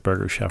unfamiliar with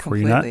Burger Chef, were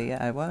you not? Completely,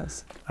 yeah, I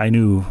was. I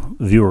knew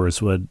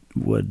viewers would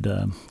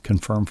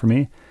confirm for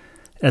me.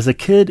 As a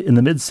kid in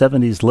the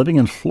mid-'70s living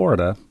in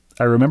Florida,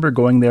 I remember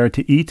going there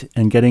to eat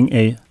and getting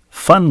a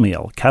fun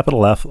meal,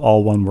 capital F,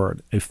 all one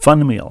word, a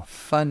fun meal.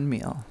 Fun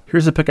meal.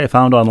 Here's a pic I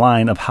found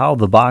online of how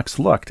the box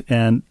looked,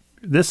 and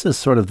this is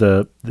sort of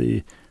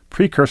the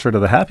precursor to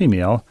the Happy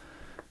Meal.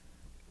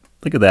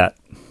 Look at that.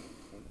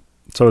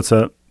 So it's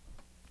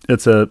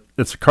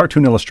a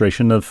cartoon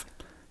illustration of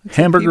It's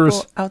hamburgers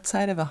like people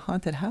outside of a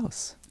haunted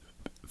house.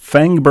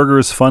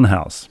 Fangburger's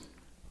Funhouse.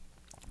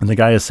 And the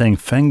guy is saying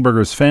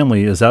Fangburger's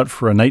family is out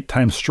for a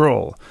nighttime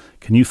stroll.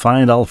 Can you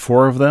find all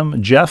four of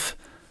them? Jeff?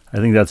 I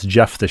think that's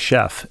Jeff the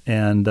chef.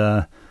 And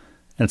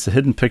it's a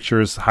Hidden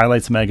Pictures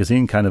Highlights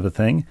magazine kind of a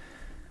thing.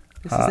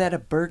 This is at a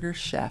Burger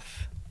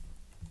Chef.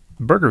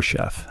 Burger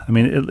Chef. I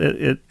mean,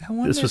 I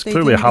wonder this was if they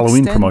clearly a didn't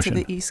Halloween extend promotion.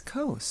 to the East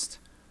Coast.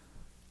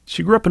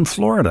 She grew up in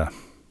Florida.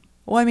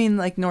 Well, I mean,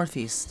 like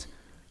Northeast.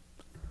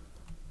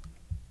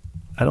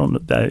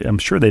 I'm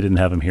sure they didn't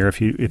have them here.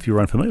 If you were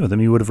unfamiliar with them,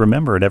 you would have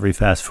remembered every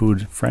fast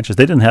food franchise.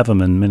 They didn't have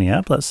them in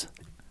Minneapolis.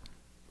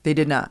 They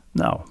did not.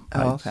 No.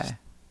 Oh, okay.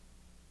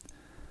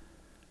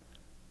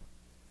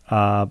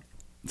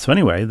 So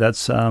anyway,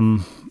 it's a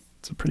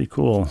pretty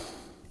cool.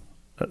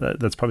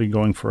 That's probably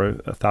going for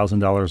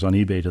 $1,000 on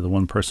eBay to the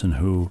one person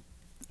who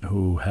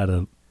had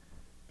a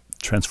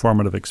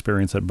transformative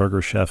experience at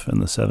Burger Chef in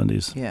the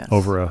 70s. Yes.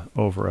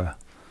 Over a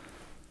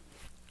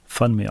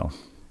fun meal,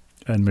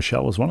 and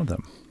Michelle was one of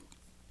them.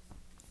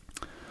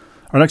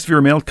 Our next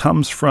viewer mail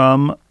comes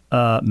from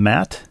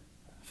Matt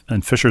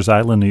in Fishers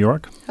Island, New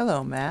York.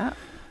 Hello, Matt.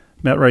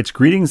 Matt writes,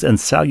 greetings and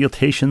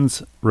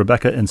salutations,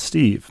 Rebecca and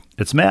Steve.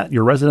 It's Matt,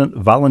 your resident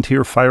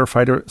volunteer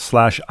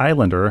firefighter /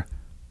 islander,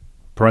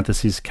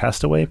 parentheses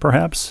castaway,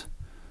 perhaps?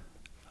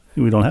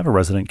 We don't have a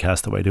resident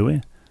castaway, do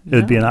we? No.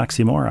 It'd be an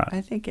oxymoron.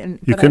 I think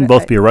You couldn't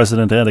both be a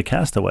resident and a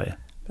castaway.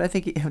 But I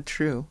think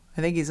true.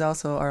 I think he's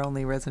also our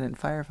only resident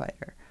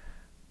firefighter.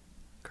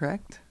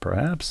 Correct?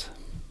 Perhaps.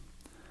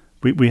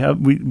 We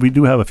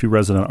do have a few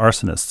resident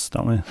arsonists,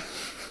 don't we?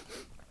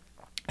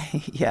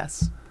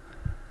 Yes.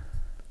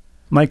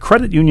 My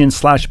credit union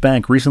 /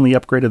 bank recently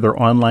upgraded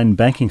their online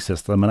banking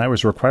system, and I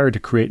was required to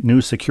create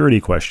new security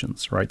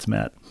questions, writes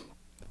Matt.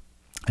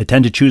 I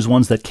tend to choose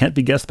ones that can't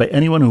be guessed by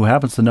anyone who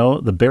happens to know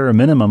the bare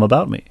minimum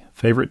about me.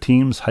 Favorite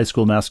teams, high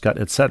school mascot,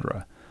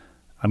 etc.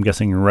 I'm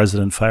guessing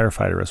resident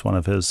firefighter is one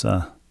of his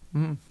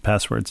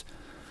passwords.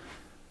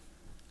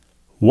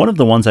 One of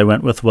the ones I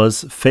went with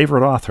was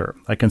favorite author.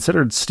 I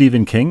considered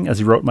Stephen King, as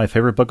he wrote my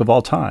favorite book of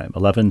all time,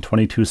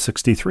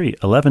 11/22/63.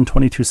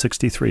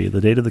 11/22/63,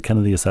 the date of the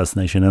Kennedy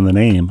assassination and the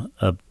name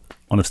of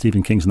one of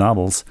Stephen King's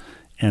novels,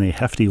 and a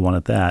hefty one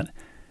at that.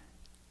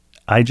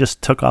 I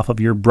just took off of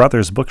your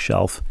brother's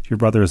bookshelf. Your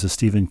brother is a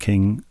Stephen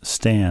King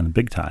stan,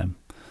 big time.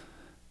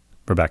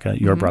 Rebecca,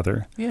 your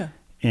brother. Yeah.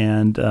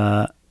 And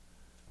I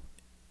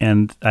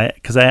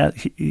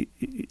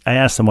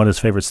asked him what his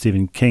favorite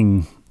Stephen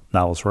King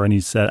novels were, and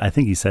I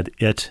think he said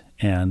It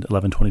and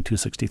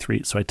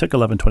 11/22/63. So I took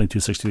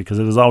 11/22/63 because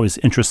it has always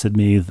interested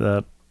me.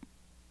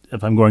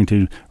 If I'm going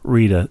to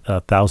read a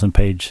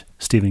 1,000-page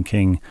Stephen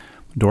King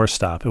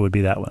doorstop, it would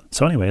be that one.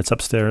 So anyway, it's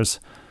upstairs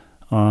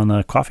on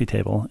a coffee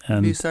table. And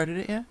Have you started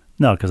it yet?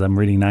 No, because I'm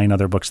reading 9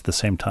 other books at the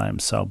same time.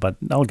 But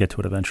I'll get to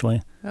it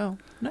eventually. Oh,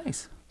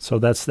 nice. So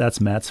that's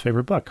Matt's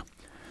favorite book.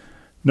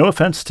 No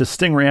offense to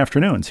Stingray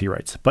Afternoons, he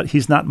writes, but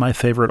he's not my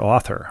favorite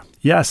author.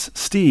 Yes,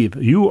 Steve,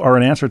 you are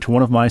an answer to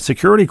one of my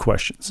security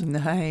questions.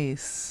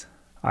 Nice.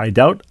 I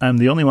doubt I'm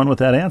the only one with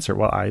that answer.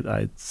 Well,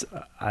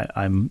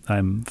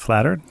 I'm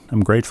flattered.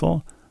 I'm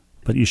grateful,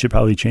 but you should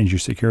probably change your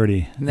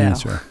security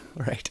answer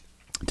Right.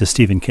 to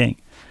Stephen King.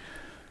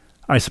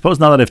 I suppose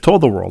now that I've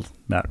told the world,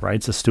 Matt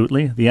writes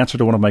astutely, the answer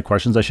to one of my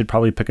questions, I should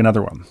probably pick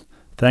another one.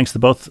 Thanks to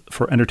both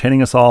for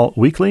entertaining us all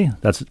weekly.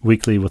 That's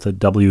weekly with a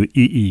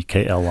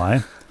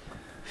WEEKLY.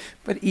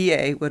 But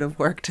EA would have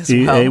worked as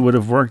well. EA would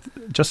have worked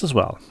just as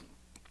well.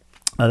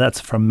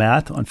 That's from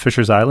Matt on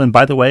Fisher's Island.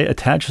 By the way,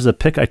 attached is a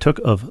pic I took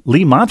of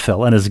Lee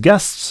Montville and his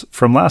guests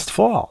from last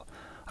fall.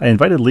 I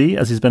invited Lee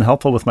as he's been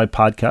helpful with my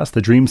podcast,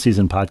 the Dream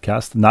Season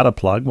podcast. Not a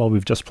plug. Well,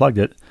 we've just plugged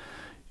it.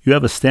 You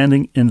have a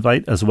standing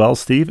invite as well,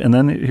 Steve. And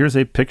then here's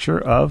a picture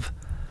of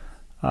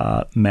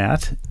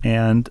Matt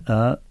and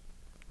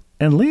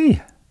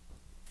Lee.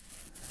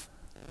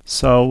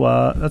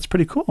 So that's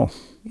pretty cool.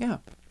 Yeah.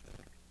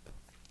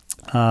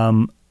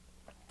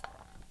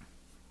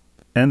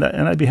 And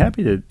I'd be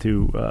happy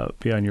to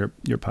be on your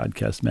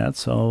podcast, Matt.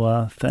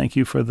 So thank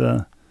you for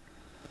the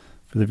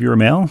viewer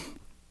mail,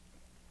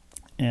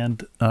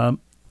 and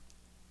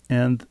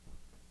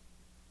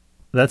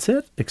that's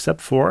it,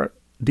 except for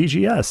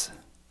DGS.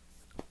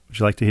 Would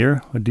you like to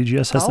hear what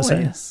DGS has to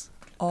say?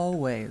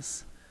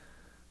 Always.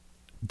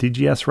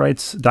 DGS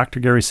writes, Dr.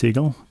 Gary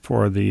Siegel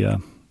for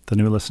the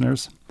new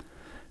listeners.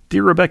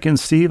 Dear Rebecca and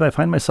Steve, I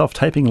find myself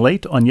typing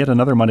late on yet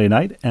another Monday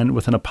night, and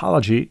with an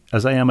apology,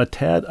 as I am a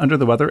tad under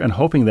the weather and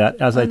hoping that,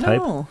 as I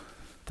type,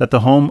 that the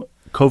home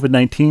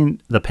COVID-19,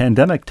 the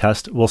pandemic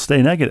test will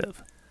stay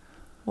negative.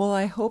 Well,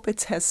 I hope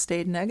it has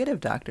stayed negative,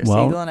 Dr.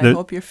 Siegel, and I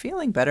hope you're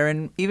feeling better.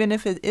 And even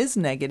if it is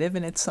negative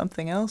and it's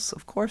something else,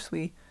 of course,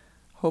 we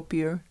hope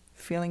you're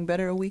feeling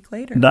better a week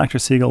later. Dr.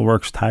 Siegel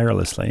works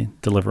tirelessly,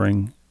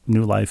 delivering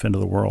new life into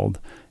the world,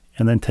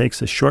 and then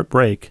takes a short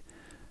break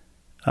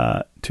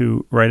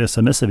to write us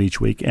a missive each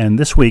week. And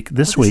this week,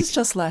 this is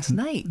just last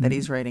night that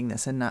he's writing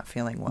this and not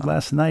feeling well.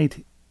 Last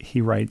night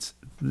he writes.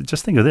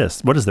 Just think of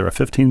this. What is there, a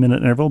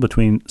 15-minute interval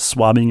between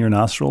swabbing your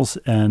nostrils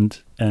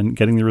and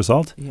getting the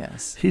result?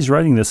 Yes. He's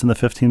writing this in the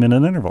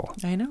 15-minute interval.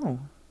 I know.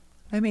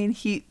 I mean,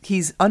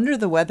 he's under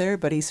the weather,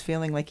 but he's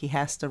feeling like he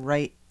has to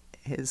write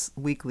his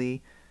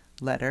weekly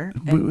letter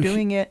and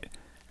doing it.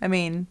 I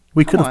mean,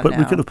 we could have put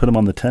him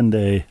on the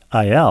 10-day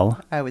IL.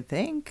 I would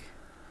think.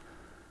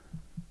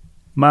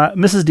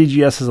 Mrs.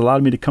 DGS has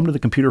allowed me to come to the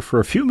computer for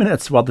a few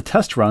minutes while the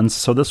test runs,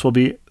 so this will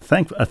be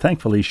a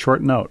thankfully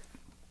short note.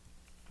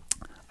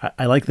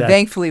 I like that.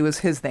 Thankfully was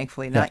his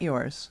thankfully, not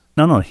yours.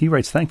 No, he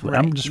writes thankfully.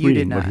 Right. I'm just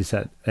reading what he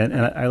said. And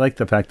I like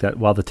the fact that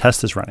while the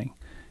test is running,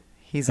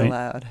 he's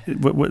allowed.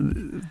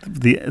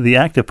 The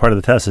active part of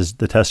the test is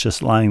the test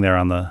just lying there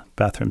on the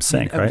bathroom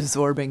sink, right?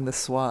 Absorbing the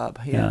swab,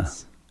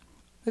 yes.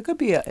 Yeah. It could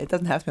be, it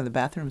doesn't have to be on the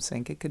bathroom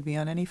sink. It could be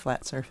on any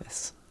flat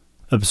surface.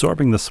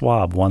 Absorbing the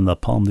Swab won the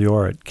Palme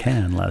d'Or at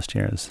Cannes last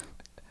year's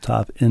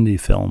top indie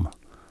film.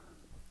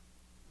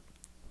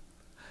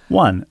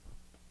 One,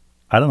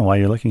 I don't know why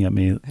you're looking at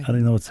me. I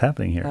don't know what's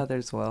happening here.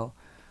 Others will.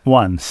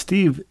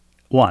 Steve,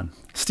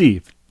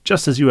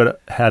 just as you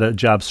had a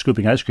job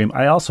scooping ice cream,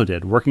 I also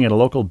did, working at a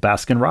local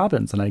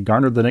Baskin-Robbins, and I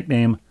garnered the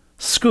nickname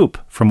Scoop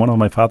from one of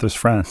my father's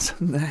friends.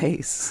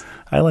 Nice.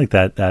 I like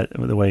that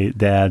the way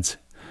dads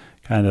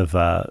kind of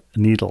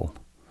needle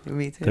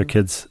Me too. their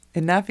kids'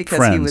 and not because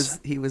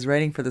friends. he was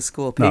writing for the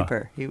school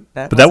paper. No.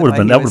 That would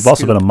have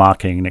also been a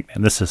mocking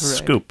nickname. This is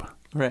Scoop.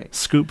 Right.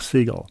 Scoop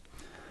Siegel.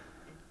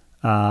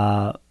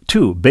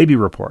 2, baby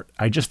report.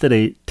 I just did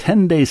a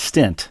 10-day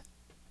stint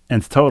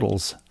and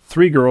totals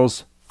 3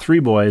 girls, 3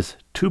 boys,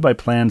 2 by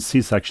planned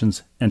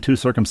C-sections, and 2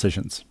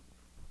 circumcisions.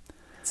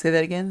 Say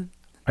that again?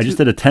 I just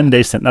did a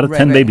 10-day stint, not a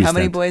 10-baby stint. How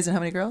many boys and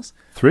how many girls?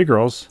 3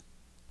 girls,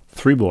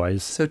 3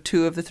 boys. So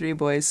 2 of the 3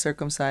 boys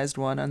circumcised,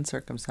 1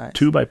 uncircumcised.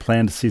 2 by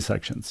planned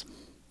C-sections.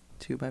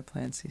 2 by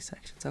planned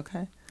C-sections,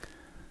 okay.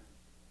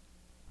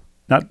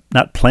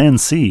 Not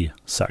planned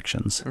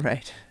C-sections.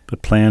 Right.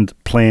 But planned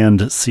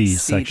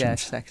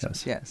C-sections.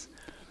 C-sections, yes.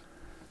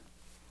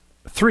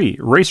 3,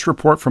 race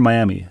report from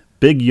Miami.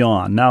 Big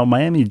yawn. Now,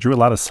 Miami drew a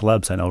lot of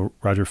celebs. I know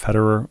Roger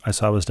Federer, I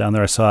saw, was down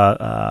there. I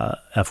saw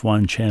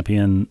F1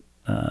 champion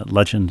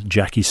legend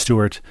Jackie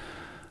Stewart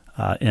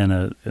in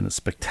a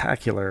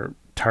spectacular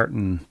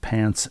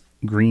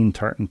green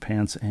tartan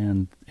pants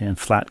and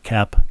flat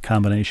cap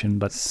combination.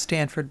 But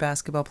Stanford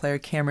basketball player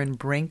Cameron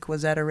Brink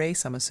was at a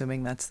race. I'm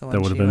assuming that's the one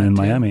that would have been in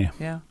Miami.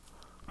 Yeah.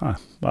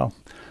 Well,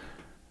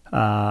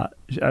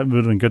 it would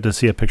have been good to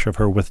see a picture of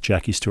her with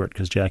Jackie Stewart,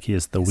 because Jackie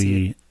is the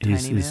wee.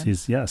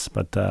 He's yes,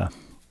 but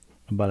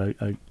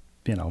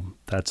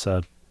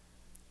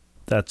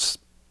that's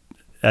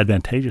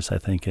advantageous, I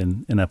think,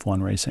 in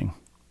F1 racing.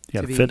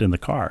 You got to fit in the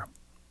car.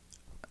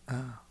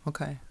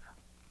 Okay.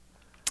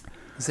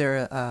 Is there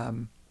a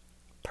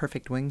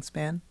perfect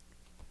wingspan?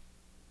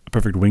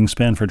 perfect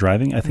wingspan for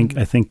driving. I think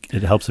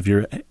it helps if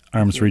your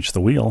arms reach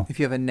the wheel. If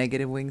you have a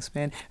negative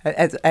wingspan.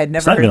 I'd never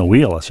It's not heard, even a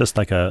wheel. It's just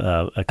like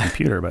a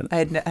computer. But I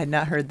had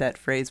not heard that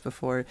phrase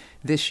before.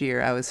 This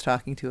year, I was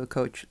talking to a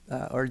coach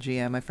or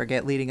GM, I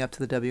forget, leading up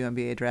to the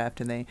WNBA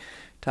draft, and they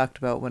talked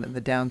about one of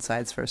the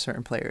downsides for a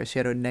certain player. She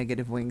had a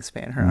negative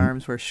wingspan. Her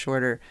arms were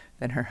shorter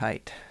than her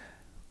height.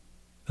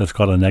 that's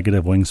called a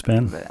negative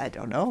wingspan. But I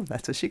don't know.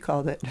 That's what she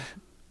called it.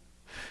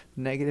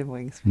 Negative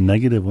wingspan.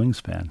 Negative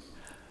wingspan.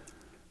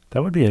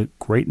 That would be a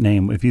great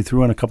name. If you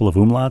threw in a couple of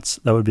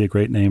umlauts, that would be a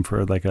great name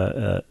for like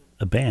a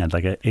band,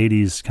 like a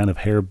 80s kind of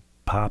hair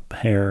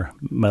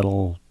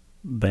metal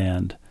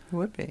band. It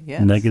would be,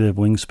 yes. Negative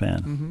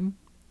Wingspan. Mm-hmm.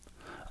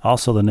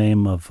 Also the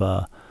name of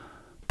Paul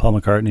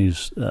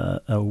McCartney's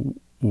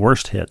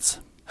Worst Hits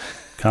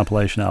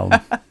compilation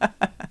album.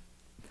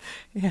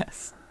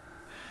 Yes.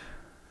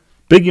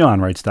 Big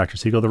yawn, writes Dr.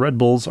 Siegel. The Red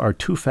Bulls are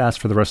too fast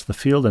for the rest of the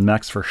field, and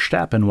Max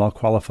Verstappen, while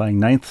qualifying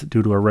ninth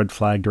due to a red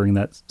flag during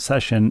that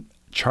session,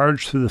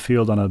 charged through the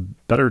field on a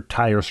better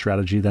tire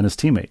strategy than his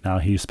teammate. Now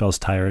he spells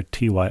tire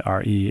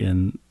Tyre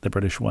in the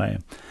British way.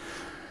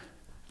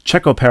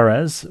 Checo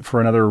Perez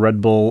for another Red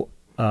Bull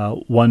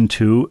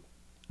 1-2,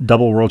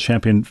 double world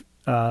champion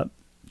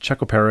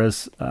Checo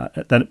Perez,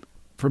 then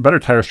for better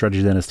tire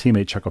strategy than his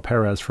teammate Checo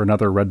Perez for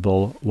another Red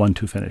Bull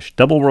 1-2 finish.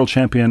 Double world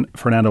champion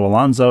Fernando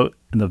Alonso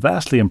in the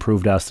vastly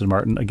improved Aston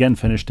Martin again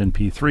finished in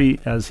P3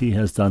 as he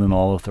has done in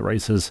all of the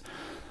races.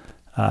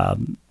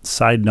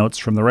 Side notes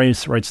from the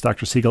race, writes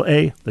Dr. Siegel.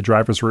 A, the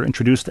drivers were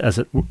introduced as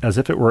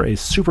if it were a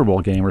Super Bowl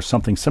game or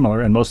something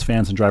similar, and most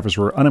fans and drivers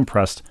were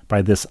unimpressed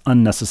by this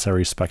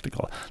unnecessary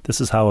spectacle.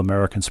 This is how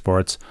American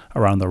sports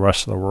around the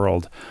rest of the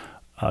world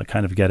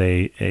kind of get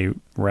a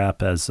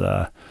rap as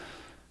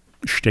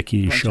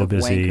shticky,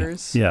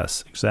 showbizy.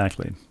 Yes,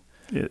 exactly.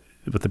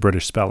 With the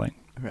British spelling.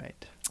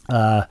 Right.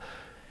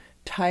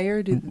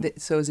 Tire,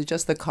 so is it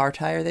just the car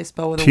tire they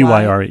spell with a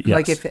Tyre, Y? yes.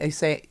 Like if they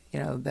say,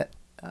 that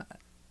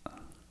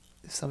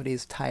if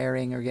somebody's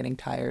tiring or getting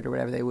tired or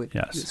whatever, they would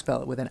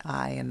spell it with an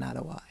I and not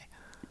a Y.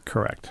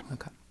 Correct.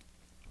 Okay.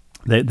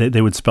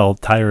 They would spell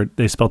tired.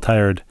 They spell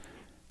tired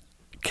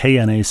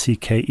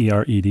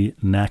Knackered,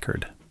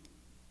 knackered.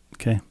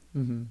 Okay.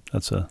 Mm-hmm.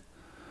 That's a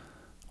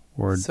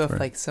word. So if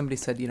like somebody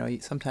said,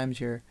 sometimes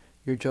your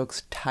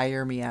jokes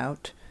tire me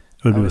out,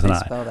 it would be with an I.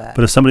 Spell that?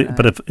 But if somebody,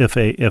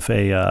 if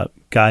a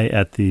guy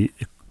at the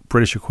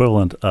British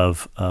equivalent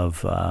of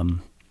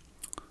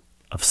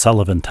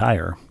Sullivan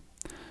Tire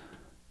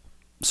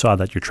saw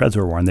that your treads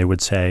were worn, they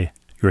would say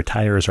your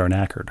tires are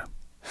knackered.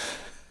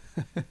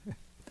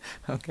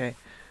 Okay.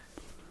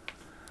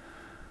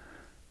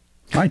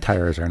 My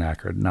tires are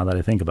knackered. Now that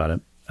I think about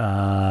it.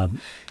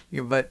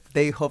 But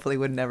they hopefully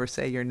would never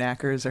say your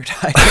knackers are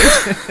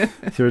tired.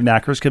 Your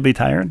knackers could be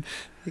tired.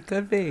 It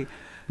could be.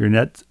 Your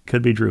net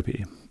could be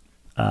droopy.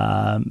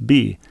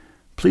 B,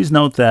 please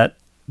note that,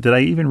 did I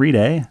even read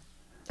A?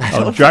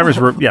 Drivers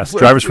were.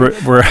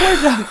 Poor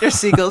Dr.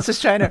 Siegel's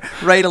just trying to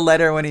write a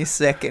letter when he's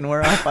sick, and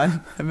we're off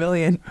on a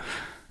million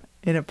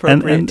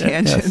inappropriate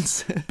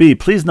tangents. Yes. B,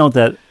 please note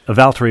that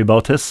Valtteri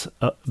Bottas,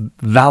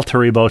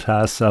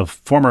 a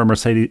former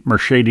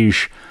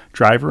Mercedes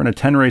driver and a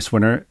 10-race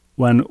winner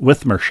when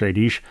with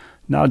Mercedes,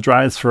 now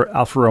drives for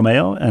Alfa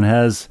Romeo and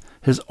has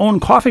his own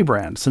coffee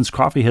brand, since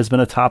coffee has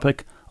been a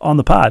topic on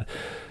the pod.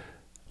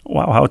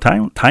 Wow, how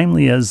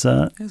timely as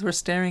we're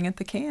staring at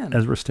the can.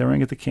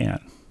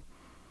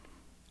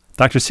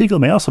 Dr. Siegel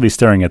may also be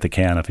staring at the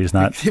can if he's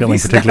not feeling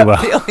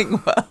particularly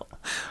well.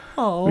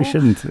 Oh, we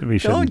shouldn't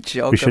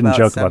joke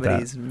about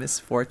somebody's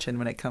misfortune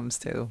when it comes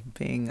to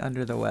being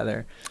under the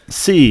weather.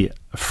 C,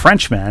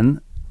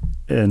 Frenchman,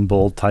 in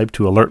bold type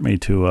to alert me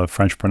to a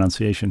French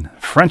pronunciation.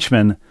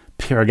 Frenchmen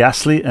Pierre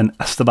Gasly and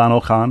Esteban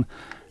Ocon,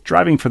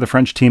 driving for the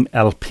French team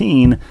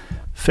Alpine,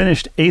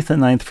 finished 8th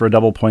and 9th for a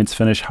double points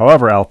finish.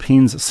 However,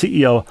 Alpine's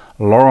CEO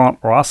Laurent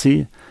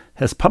Rossi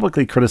has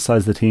publicly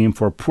criticized the team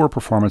for poor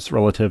performance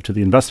relative to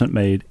the investment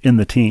made in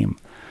the team.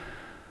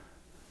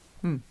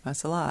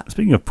 That's a lot.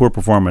 Speaking of poor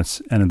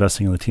performance and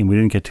investing in the team, we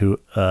didn't get to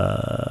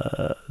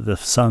the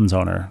Suns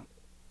owner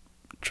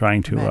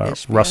trying to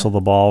wrestle the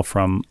ball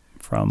from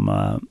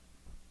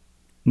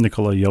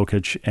Nikola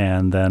Jokic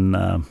and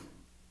then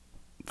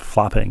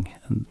flopping.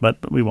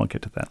 But we won't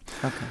get to that.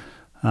 Okay.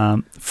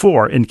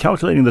 4, in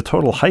calculating the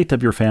total height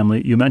of your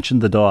family, you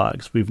mentioned the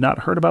dogs. We've not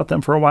heard about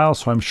them for a while,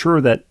 so I'm sure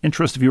that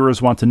interested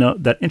viewers want to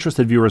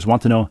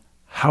know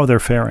how they're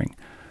faring.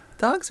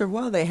 Dogs are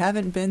well. They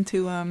haven't been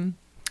to.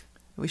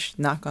 We should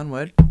knock on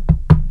wood.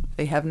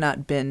 They have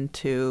not been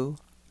to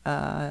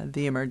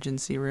the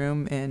emergency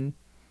room in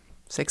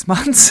 6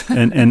 months.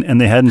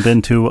 and they hadn't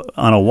been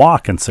on a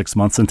walk in 6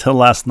 months until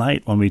last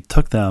night when we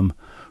took them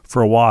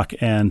for a walk.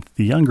 And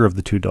the younger of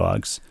the two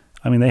dogs,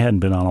 they hadn't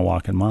been on a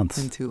walk in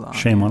months. Been too long.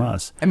 Shame on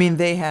us.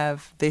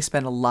 They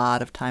spend a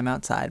lot of time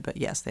outside, but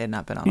yes, they had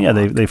not been on a walk.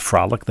 Yeah, they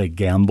frolic, they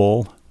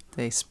gamble.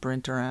 They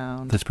sprint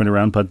around.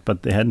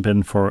 But they hadn't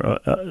been for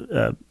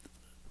a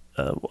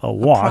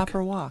walk. A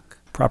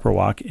proper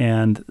walk.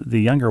 And the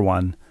younger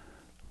one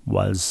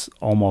was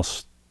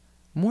almost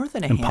More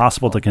than a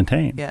impossible handful. to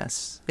contain.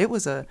 Yes. It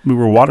was a... We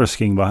were water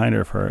skiing behind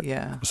her for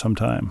Yeah. some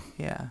time.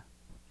 Yeah.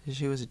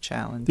 She was a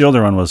challenge. The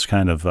older one was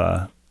kind of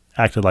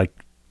acted like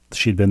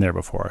she'd been there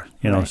before,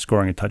 Right.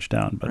 scoring a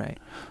touchdown. But Right.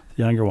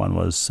 the younger one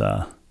was...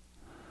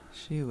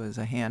 She was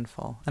a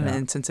handful. And Yeah.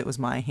 then since it was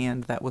my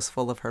hand that was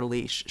full of her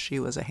leash, she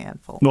was a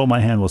handful. well, my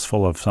hand was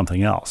full of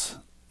something else.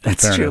 in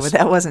That's true, fairness. but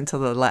that wasn't till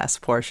the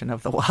last portion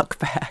of the walk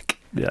back.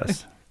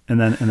 Yes. And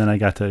then I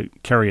got to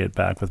carry it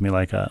back with me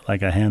like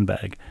a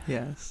handbag.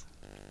 Yes.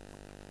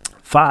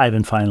 5,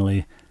 and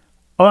finally...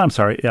 Oh, I'm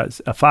sorry. Yeah,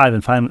 5,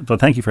 and finally... Well,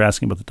 thank you for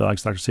asking about the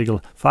dogs, Dr.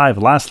 Siegel. 5,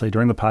 lastly,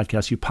 during the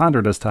podcast, you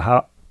pondered as to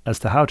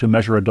how to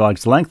measure a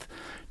dog's length,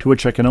 to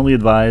which I can only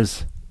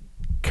advise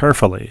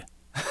carefully.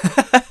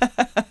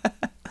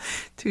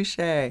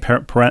 Touché.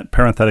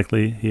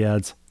 Parenthetically, he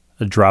adds,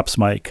 a drops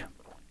mic.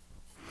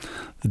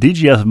 The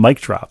DGF mic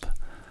drop.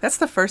 That's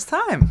the first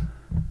time,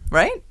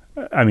 right?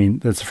 I mean,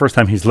 that's the first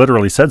time he's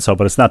literally said so,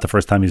 but it's not the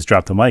first time he's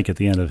dropped a mic at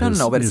the end of his...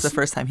 No, but it's the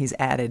first time he's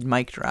added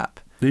mic drop.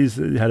 He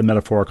had a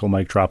metaphorical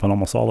mic drop on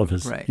almost all of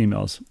his Right.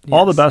 emails. Yes.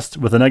 All the best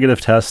with a negative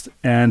test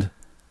and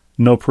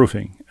no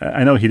proofing.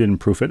 I know he didn't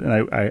proof it, and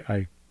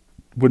I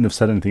wouldn't have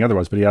said anything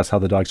otherwise, but he asked how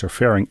the dogs are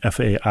faring,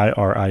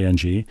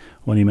 F-A-I-R-I-N-G,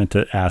 when he meant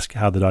to ask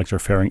how the dogs are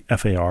faring,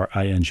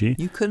 F-A-R-I-N-G.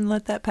 You couldn't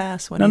let that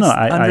pass when No, he's no,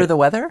 under the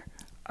weather?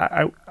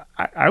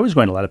 I was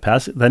going to let it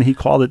pass. Then he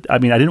called it... I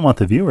mean, I didn't want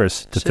the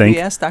viewers to Should think...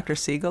 we ask Dr.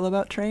 Siegel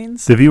about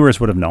trains? The viewers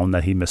would have known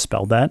that he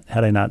misspelled that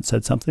had I not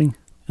said something,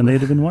 and they'd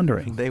have been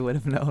wondering. They would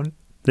have known.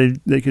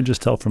 They could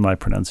just tell from my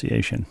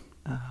pronunciation.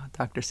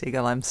 Dr.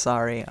 Siegel, I'm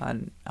sorry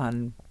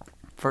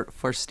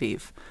for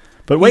Steve.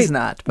 But wait, He's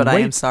not, but I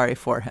am sorry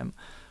for him.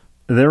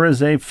 There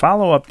is a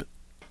follow-up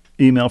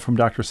email from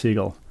Dr.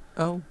 Siegel.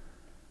 Oh.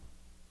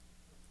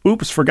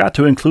 Oops, forgot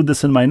to include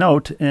this in my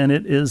note, and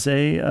it is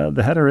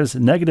the header is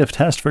negative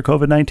test for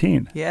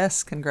COVID-19.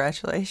 Yes,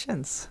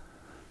 congratulations.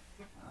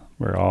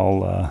 We're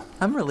all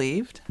I'm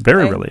relieved.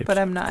 very relieved. But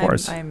I'm not. Of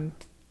course. I'm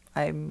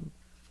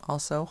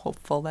also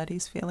hopeful that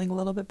he's feeling a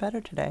little bit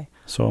better today.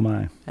 So am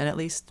I. And at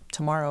least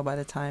tomorrow by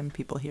the time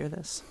people hear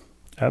this.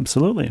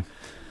 Absolutely.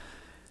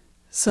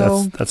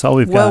 So that's all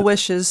we've got. Well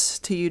wishes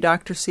to you,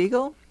 Dr.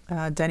 Siegel.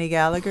 Denny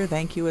Gallagher,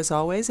 thank you as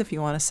always. If you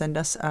want to send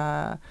us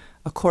a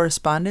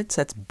correspondence,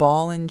 that's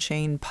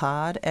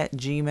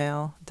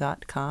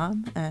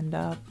ballandchainpod@gmail.com.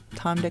 And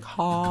Tom, Dick,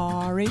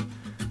 Harry,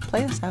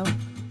 play us out.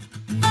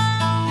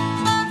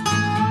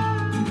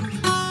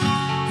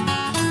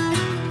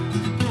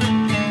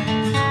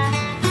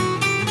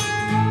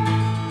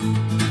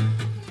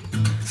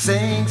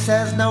 Saying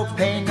says no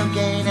pain, no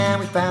gain, and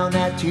we found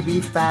that to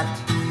be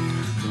fact.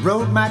 The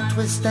road might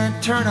twist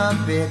and turn a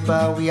bit,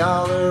 but we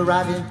all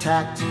arrive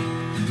intact.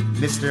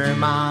 Mr.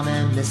 Mom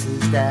and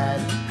Mrs. Dad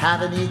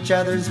having each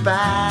other's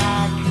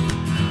back.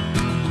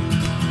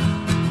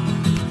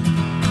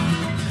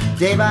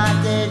 Day by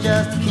day,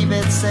 just to keep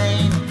it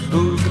sane.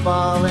 Who's the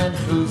ball and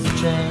who's the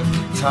chain?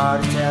 It's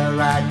hard to tell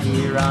right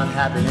here on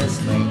Happiness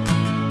Lane.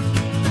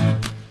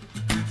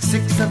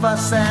 6 of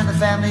us and the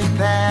family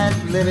pet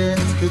live in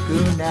this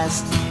cuckoo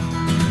nest.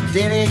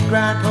 Daily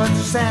grind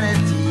puts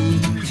sanity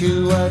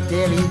to a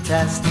daily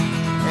test.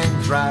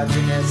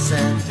 Androgynous,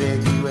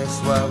 ambiguous,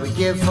 what we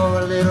give for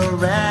a little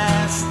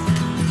rest.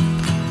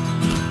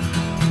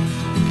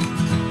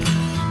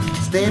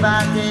 Day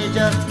by day,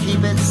 just to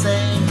keep it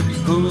sane.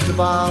 Who's the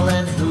ball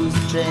and who's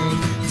the chain?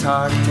 It's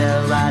hard to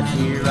tell right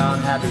here on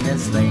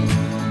Happiness Lane.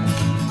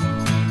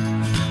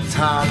 It's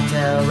hard to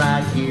tell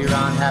right here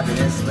on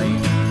Happiness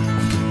Lane.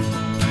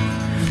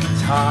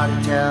 It's hard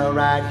to tell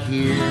right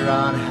here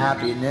on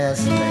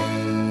Happiness Lane.